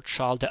the Lord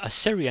shall the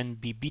Assyrian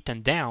be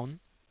beaten down,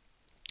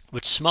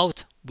 which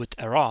smote with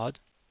a rod.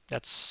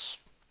 That's,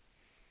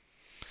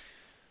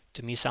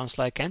 to me, sounds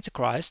like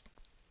Antichrist.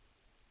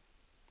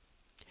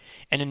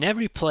 And in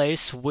every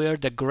place where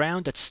the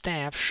grounded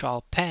staff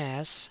shall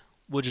pass,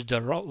 which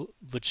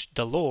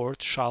the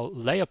Lord shall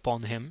lay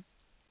upon him,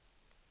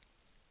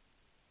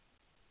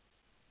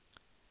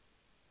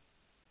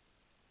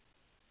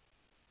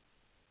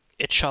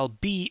 it shall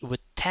be with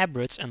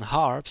tabrets and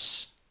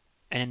harps,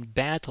 and in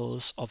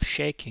battles of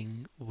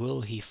shaking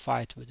will he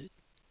fight with it.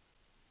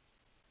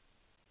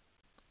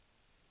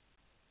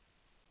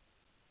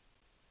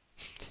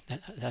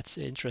 That's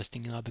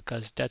interesting,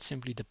 because that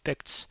simply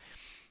depicts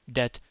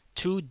that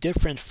two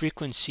different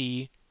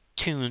frequency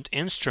tuned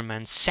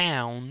instruments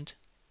sound.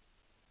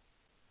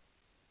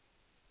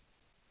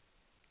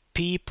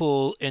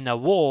 People in a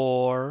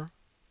war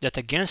that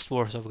against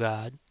word of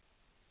God,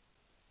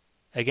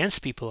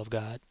 against people of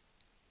God,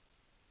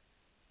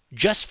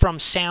 just from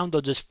sound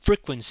of this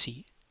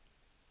frequency,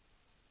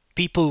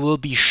 people will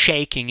be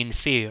shaking in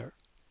fear.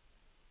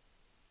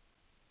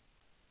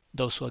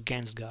 Those who are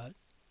against God.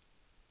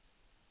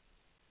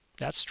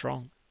 That's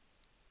strong.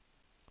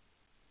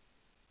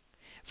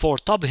 For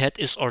Tobhet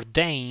is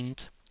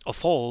ordained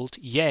of old,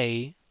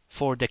 yea,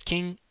 for the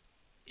king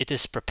it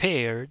is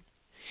prepared.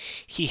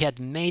 He had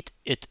made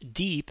it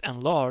deep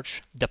and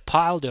large, the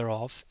pile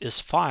thereof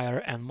is fire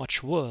and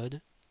much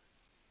wood.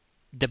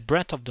 The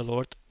breath of the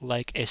Lord,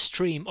 like a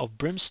stream of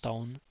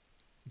brimstone,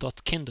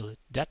 doth kindle it.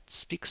 That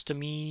speaks to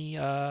me,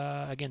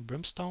 again,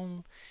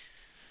 brimstone,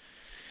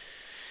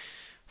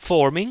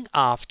 forming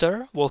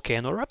after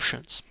volcano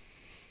eruptions.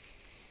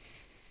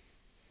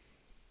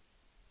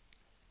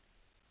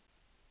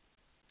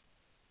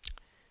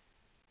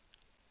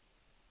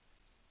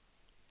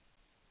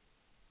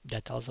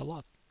 That tells a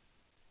lot.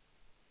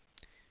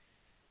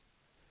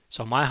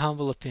 So my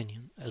humble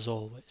opinion, as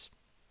always,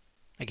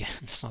 again,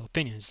 it's not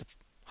opinion, it's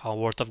how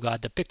Word of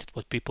God depicted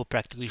what people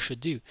practically should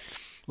do.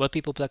 What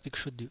people practically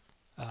should do.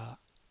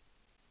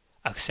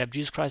 Accept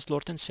Jesus Christ,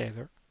 Lord and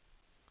Savior.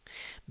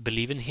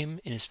 Believe in Him,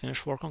 in His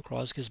finished work on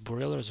cross, His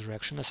burial,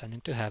 resurrection, ascending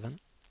to heaven.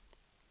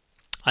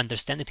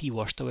 Understand that He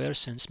washed away our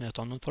sins, made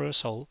atonement for our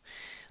soul.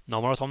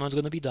 No more atonement is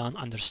going to be done.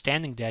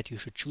 Understanding that you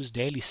should choose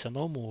daily, sin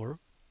no more.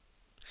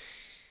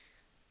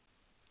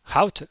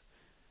 How to?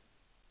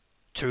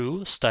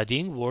 Through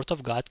studying Word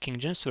of God, King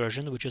James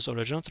Version, which is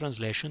original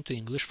translation to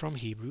English from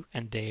Hebrew,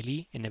 and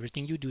daily, in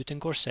everything you do,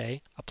 think or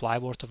say, apply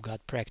Word of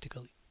God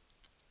practically.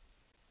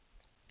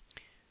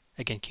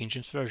 Again, King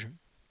James Version.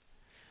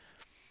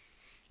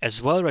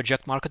 As well,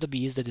 reject mark of the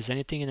beast, that is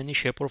anything in any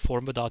shape or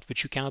form without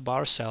which you cannot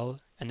buy or sell,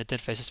 and it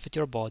interfaces with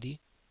your body.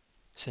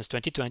 Since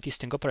 2020,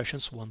 Sting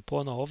Operations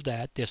 1.0 of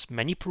that. There's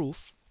many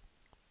proof,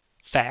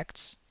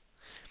 facts.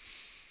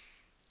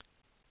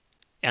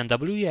 And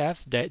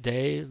WEF,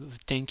 they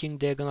thinking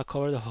they're gonna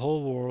cover the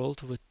whole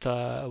world with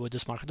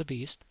this mark of the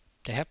beast.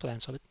 They have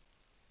plans of it.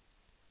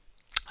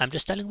 I'm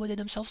just telling what they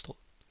themselves told.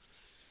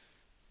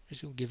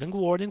 Just giving a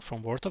warning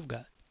from Word of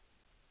God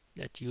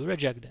that you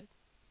reject that.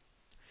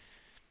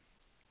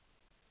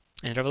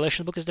 In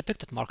Revelation book is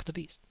depicted mark of the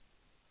beast.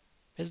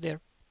 It's there.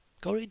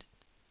 Go read it.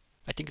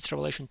 I think it's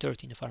Revelation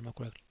 13 if I remember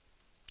correctly.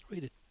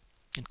 Read it.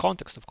 In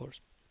context, of course.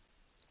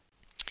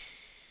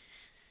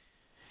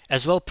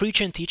 As well,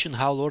 preach and teach on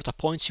how Lord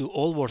appoints you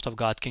all Word of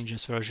God, King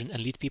James Version,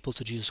 and lead people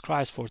to Jesus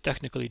Christ. For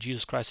technically,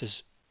 Jesus Christ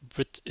is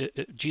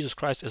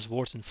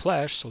Word in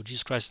flesh, so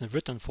Jesus Christ in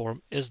written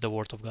form is the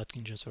Word of God,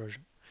 King James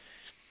Version.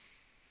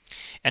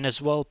 And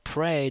as well,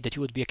 pray that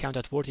you would be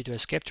accounted worthy to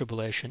escape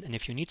tribulation. And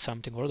if you need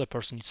something or the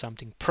person needs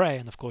something, pray.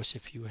 And of course,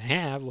 if you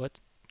have what,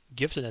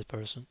 give to that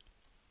person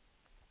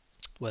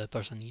what the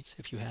person needs.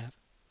 If you have,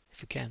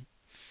 if you can,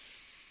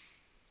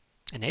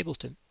 enable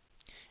to.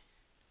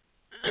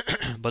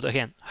 But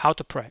again, how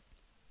to pray?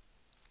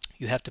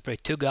 You have to pray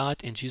to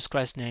God in Jesus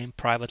Christ's name,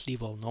 privately,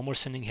 while no more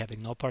sinning,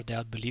 having no part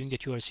doubt, believing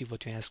that you receive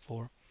what you ask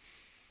for,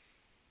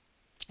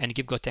 and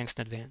give God thanks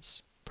in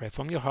advance. Pray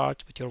from your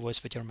heart, with your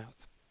voice, with your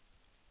mouth.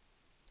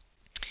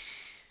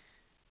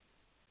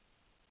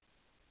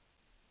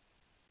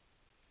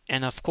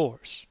 And of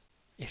course,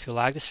 if you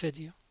like this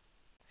video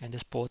and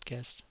this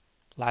podcast,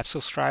 like,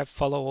 subscribe,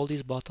 follow all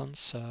these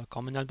buttons,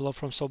 comment down below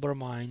from Sober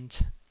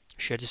Mind,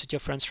 share this with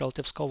your friends,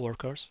 relatives,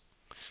 co-workers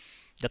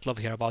that love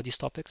to hear about these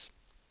topics.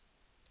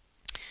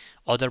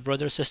 Other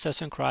brothers,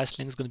 sisters in Christ,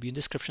 links going to be in the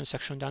description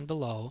section down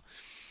below.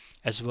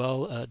 As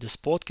well, this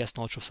podcast,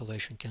 Knowledge of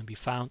Salvation, can be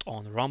found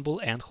on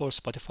Rumble, Anchor,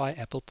 Spotify,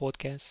 Apple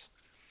Podcasts,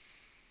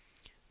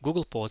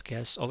 Google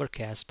Podcasts,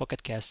 Overcast,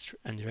 Pocket Cast,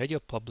 and Radio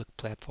Public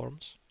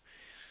platforms.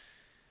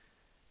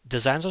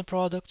 Designs on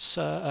products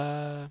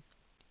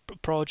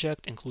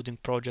project, including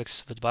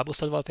projects with Bible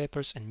study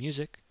wallpapers and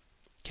music,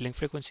 Killing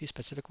Frequency,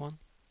 specific one.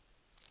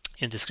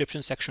 In the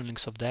description section,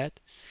 links of that.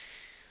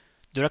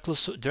 Directly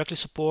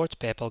support,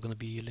 PayPal gonna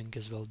be link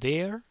as well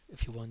there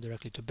if you want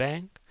directly to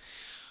bank,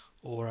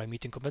 or a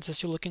meeting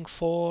competencies you're looking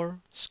for,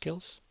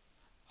 skills.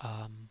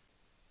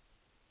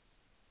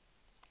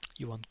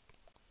 You want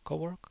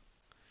co-work.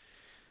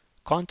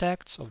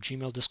 Contacts of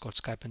Gmail, Discord,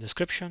 Skype, and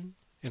description,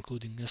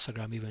 including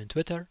Instagram, Miva, and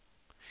Twitter.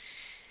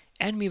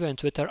 And Miva and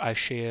Twitter, I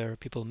share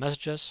people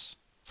messages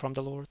from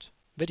the Lord,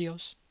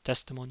 videos,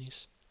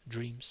 testimonies,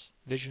 dreams,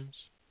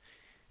 visions,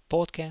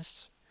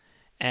 podcasts,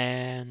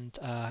 and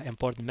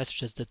important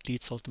messages that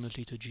leads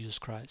ultimately to Jesus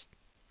Christ.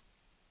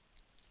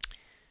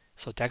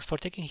 So thanks for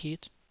taking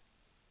heed.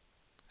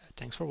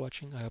 Thanks for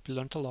watching. I hope you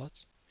learned a lot.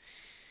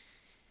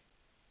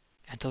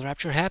 Until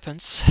rapture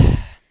happens,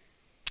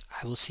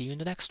 I will see you in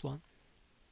the next one.